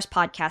Electric Stars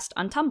Podcast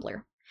on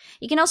Tumblr.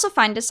 You can also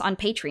find us on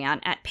Patreon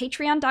at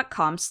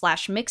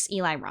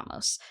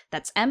patreon.com/MixEliRamos.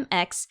 That's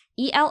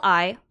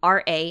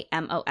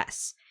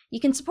MXELIRAMOS. You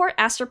can support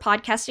Aster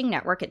Podcasting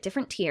Network at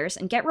different tiers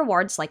and get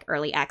rewards like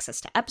early access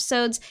to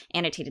episodes,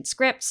 annotated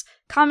scripts,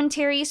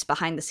 commentaries,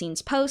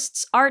 behind-the-scenes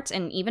posts, art,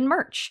 and even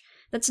merch.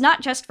 That's not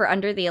just for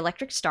Under the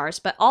Electric Stars,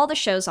 but all the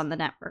shows on the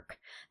network.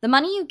 The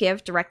money you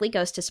give directly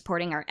goes to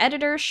supporting our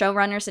editors,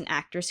 showrunners, and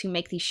actors who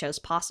make these shows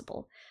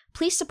possible.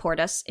 Please support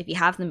us if you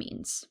have the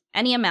means.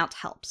 Any amount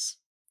helps.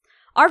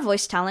 Our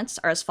voice talents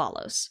are as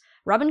follows.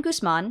 Robin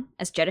Guzman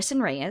as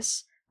Jettison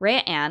Reyes,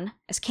 Rhea Ann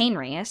as Kane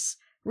Reyes,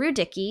 Rue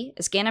Dickey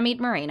as Ganymede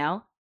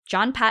Moreno,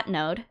 John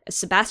Patnode as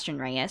Sebastian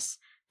Reyes,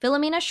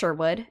 Philomena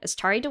Sherwood as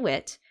Tari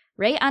DeWitt,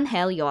 Ray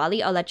Angel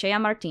Yoali Olechea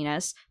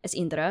Martinez as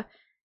Indra,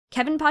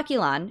 Kevin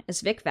Paquilan as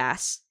Vic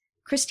Vass,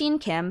 Christine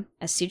Kim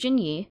as Sujin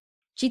Yi,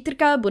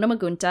 Chitrika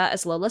Bunamagunta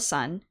as Lola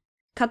Sun,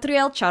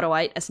 Katriel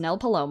Charoite as Nell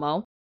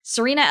Palomo,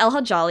 Serena El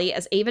Hajali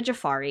as Ava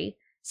Jafari,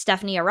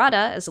 Stephanie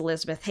Arata as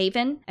Elizabeth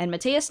Haven, and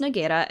Mateus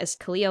Nogueira as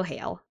Khalil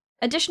Hale.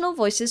 Additional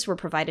voices were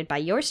provided by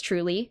yours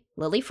truly,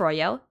 Lily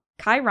Froyo,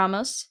 Kai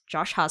Ramos,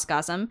 Josh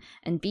Hosgasm,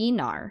 and B.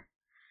 Nar.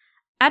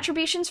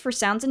 Attributions for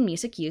sounds and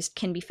music used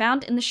can be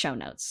found in the show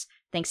notes.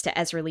 Thanks to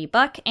Ezra Lee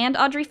Buck and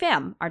Audrey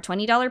Pham, our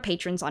 $20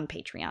 patrons on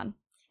Patreon.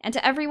 And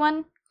to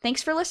everyone,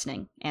 thanks for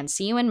listening, and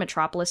see you in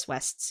Metropolis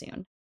West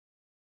soon.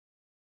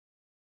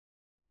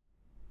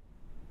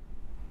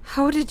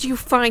 How did you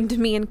find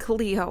me and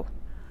Khalil?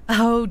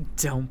 Oh,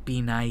 don't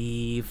be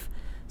naive.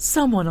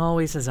 Someone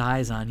always has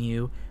eyes on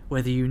you,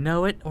 whether you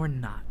know it or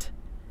not.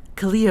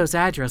 Khalil's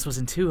address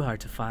wasn't too hard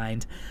to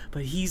find,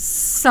 but he's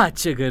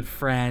such a good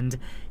friend.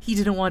 He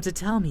didn't want to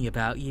tell me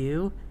about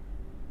you.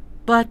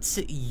 But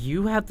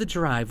you have the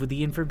drive with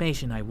the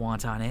information I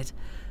want on it.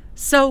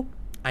 So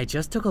I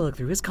just took a look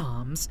through his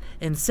comms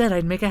and said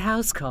I'd make a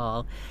house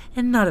call,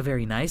 and not a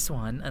very nice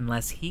one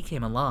unless he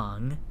came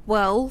along.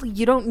 Well,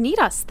 you don't need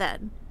us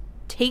then.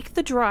 take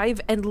the drive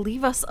and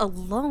leave us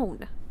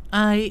alone.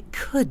 I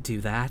could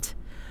do that,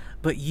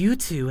 but you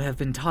two have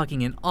been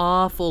talking an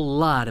awful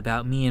lot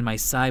about me and my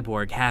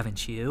cyborg,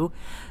 haven't you?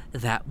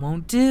 That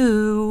won't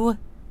do.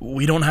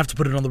 We don't have to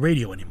put it on the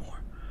radio anymore.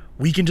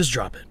 We can just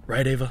drop it,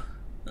 right, Ava?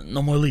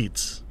 No more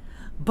leads.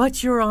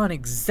 But you're on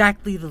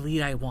exactly the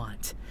lead I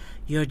want.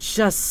 You're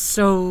just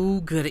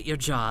so good at your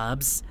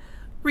jobs.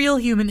 Real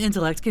human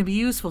intellect can be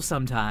useful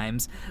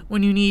sometimes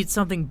when you need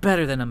something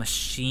better than a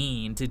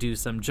machine to do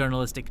some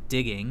journalistic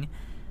digging.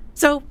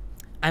 So,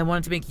 I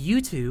wanted to make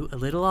you two a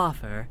little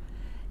offer.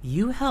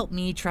 You help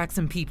me track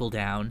some people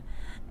down,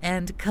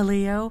 and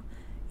Kaleo,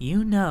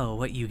 you know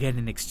what you get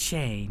in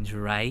exchange,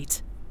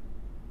 right?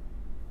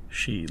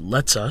 She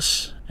lets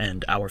us,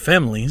 and our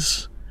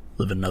families,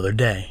 live another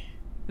day.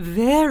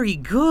 Very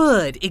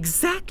good,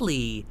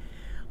 exactly.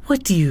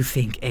 What do you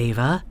think,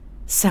 Ava?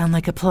 Sound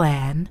like a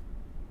plan?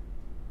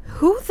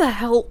 Who the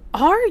hell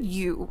are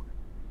you?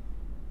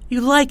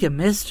 You like a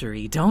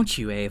mystery, don't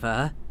you,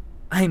 Ava?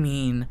 I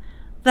mean,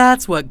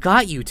 that's what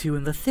got you two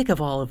in the thick of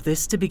all of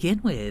this to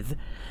begin with.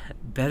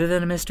 Better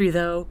than a mystery,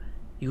 though,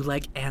 you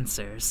like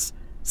answers.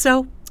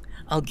 So,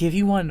 I'll give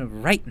you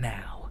one right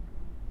now.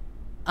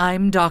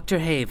 I'm Dr.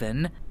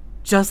 Haven,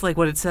 just like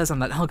what it says on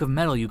that hunk of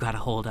metal you got a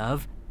hold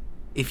of.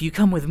 If you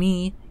come with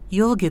me,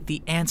 you'll get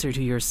the answer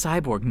to your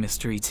cyborg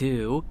mystery,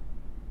 too.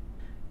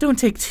 Don't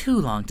take too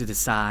long to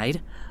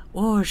decide,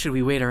 or should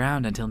we wait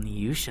around until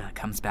Nyusha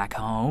comes back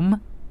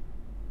home?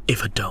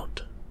 Ava,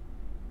 don't.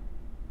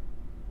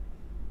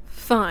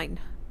 Fine.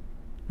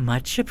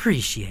 Much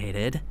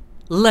appreciated.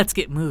 Let's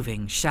get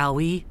moving, shall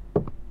we?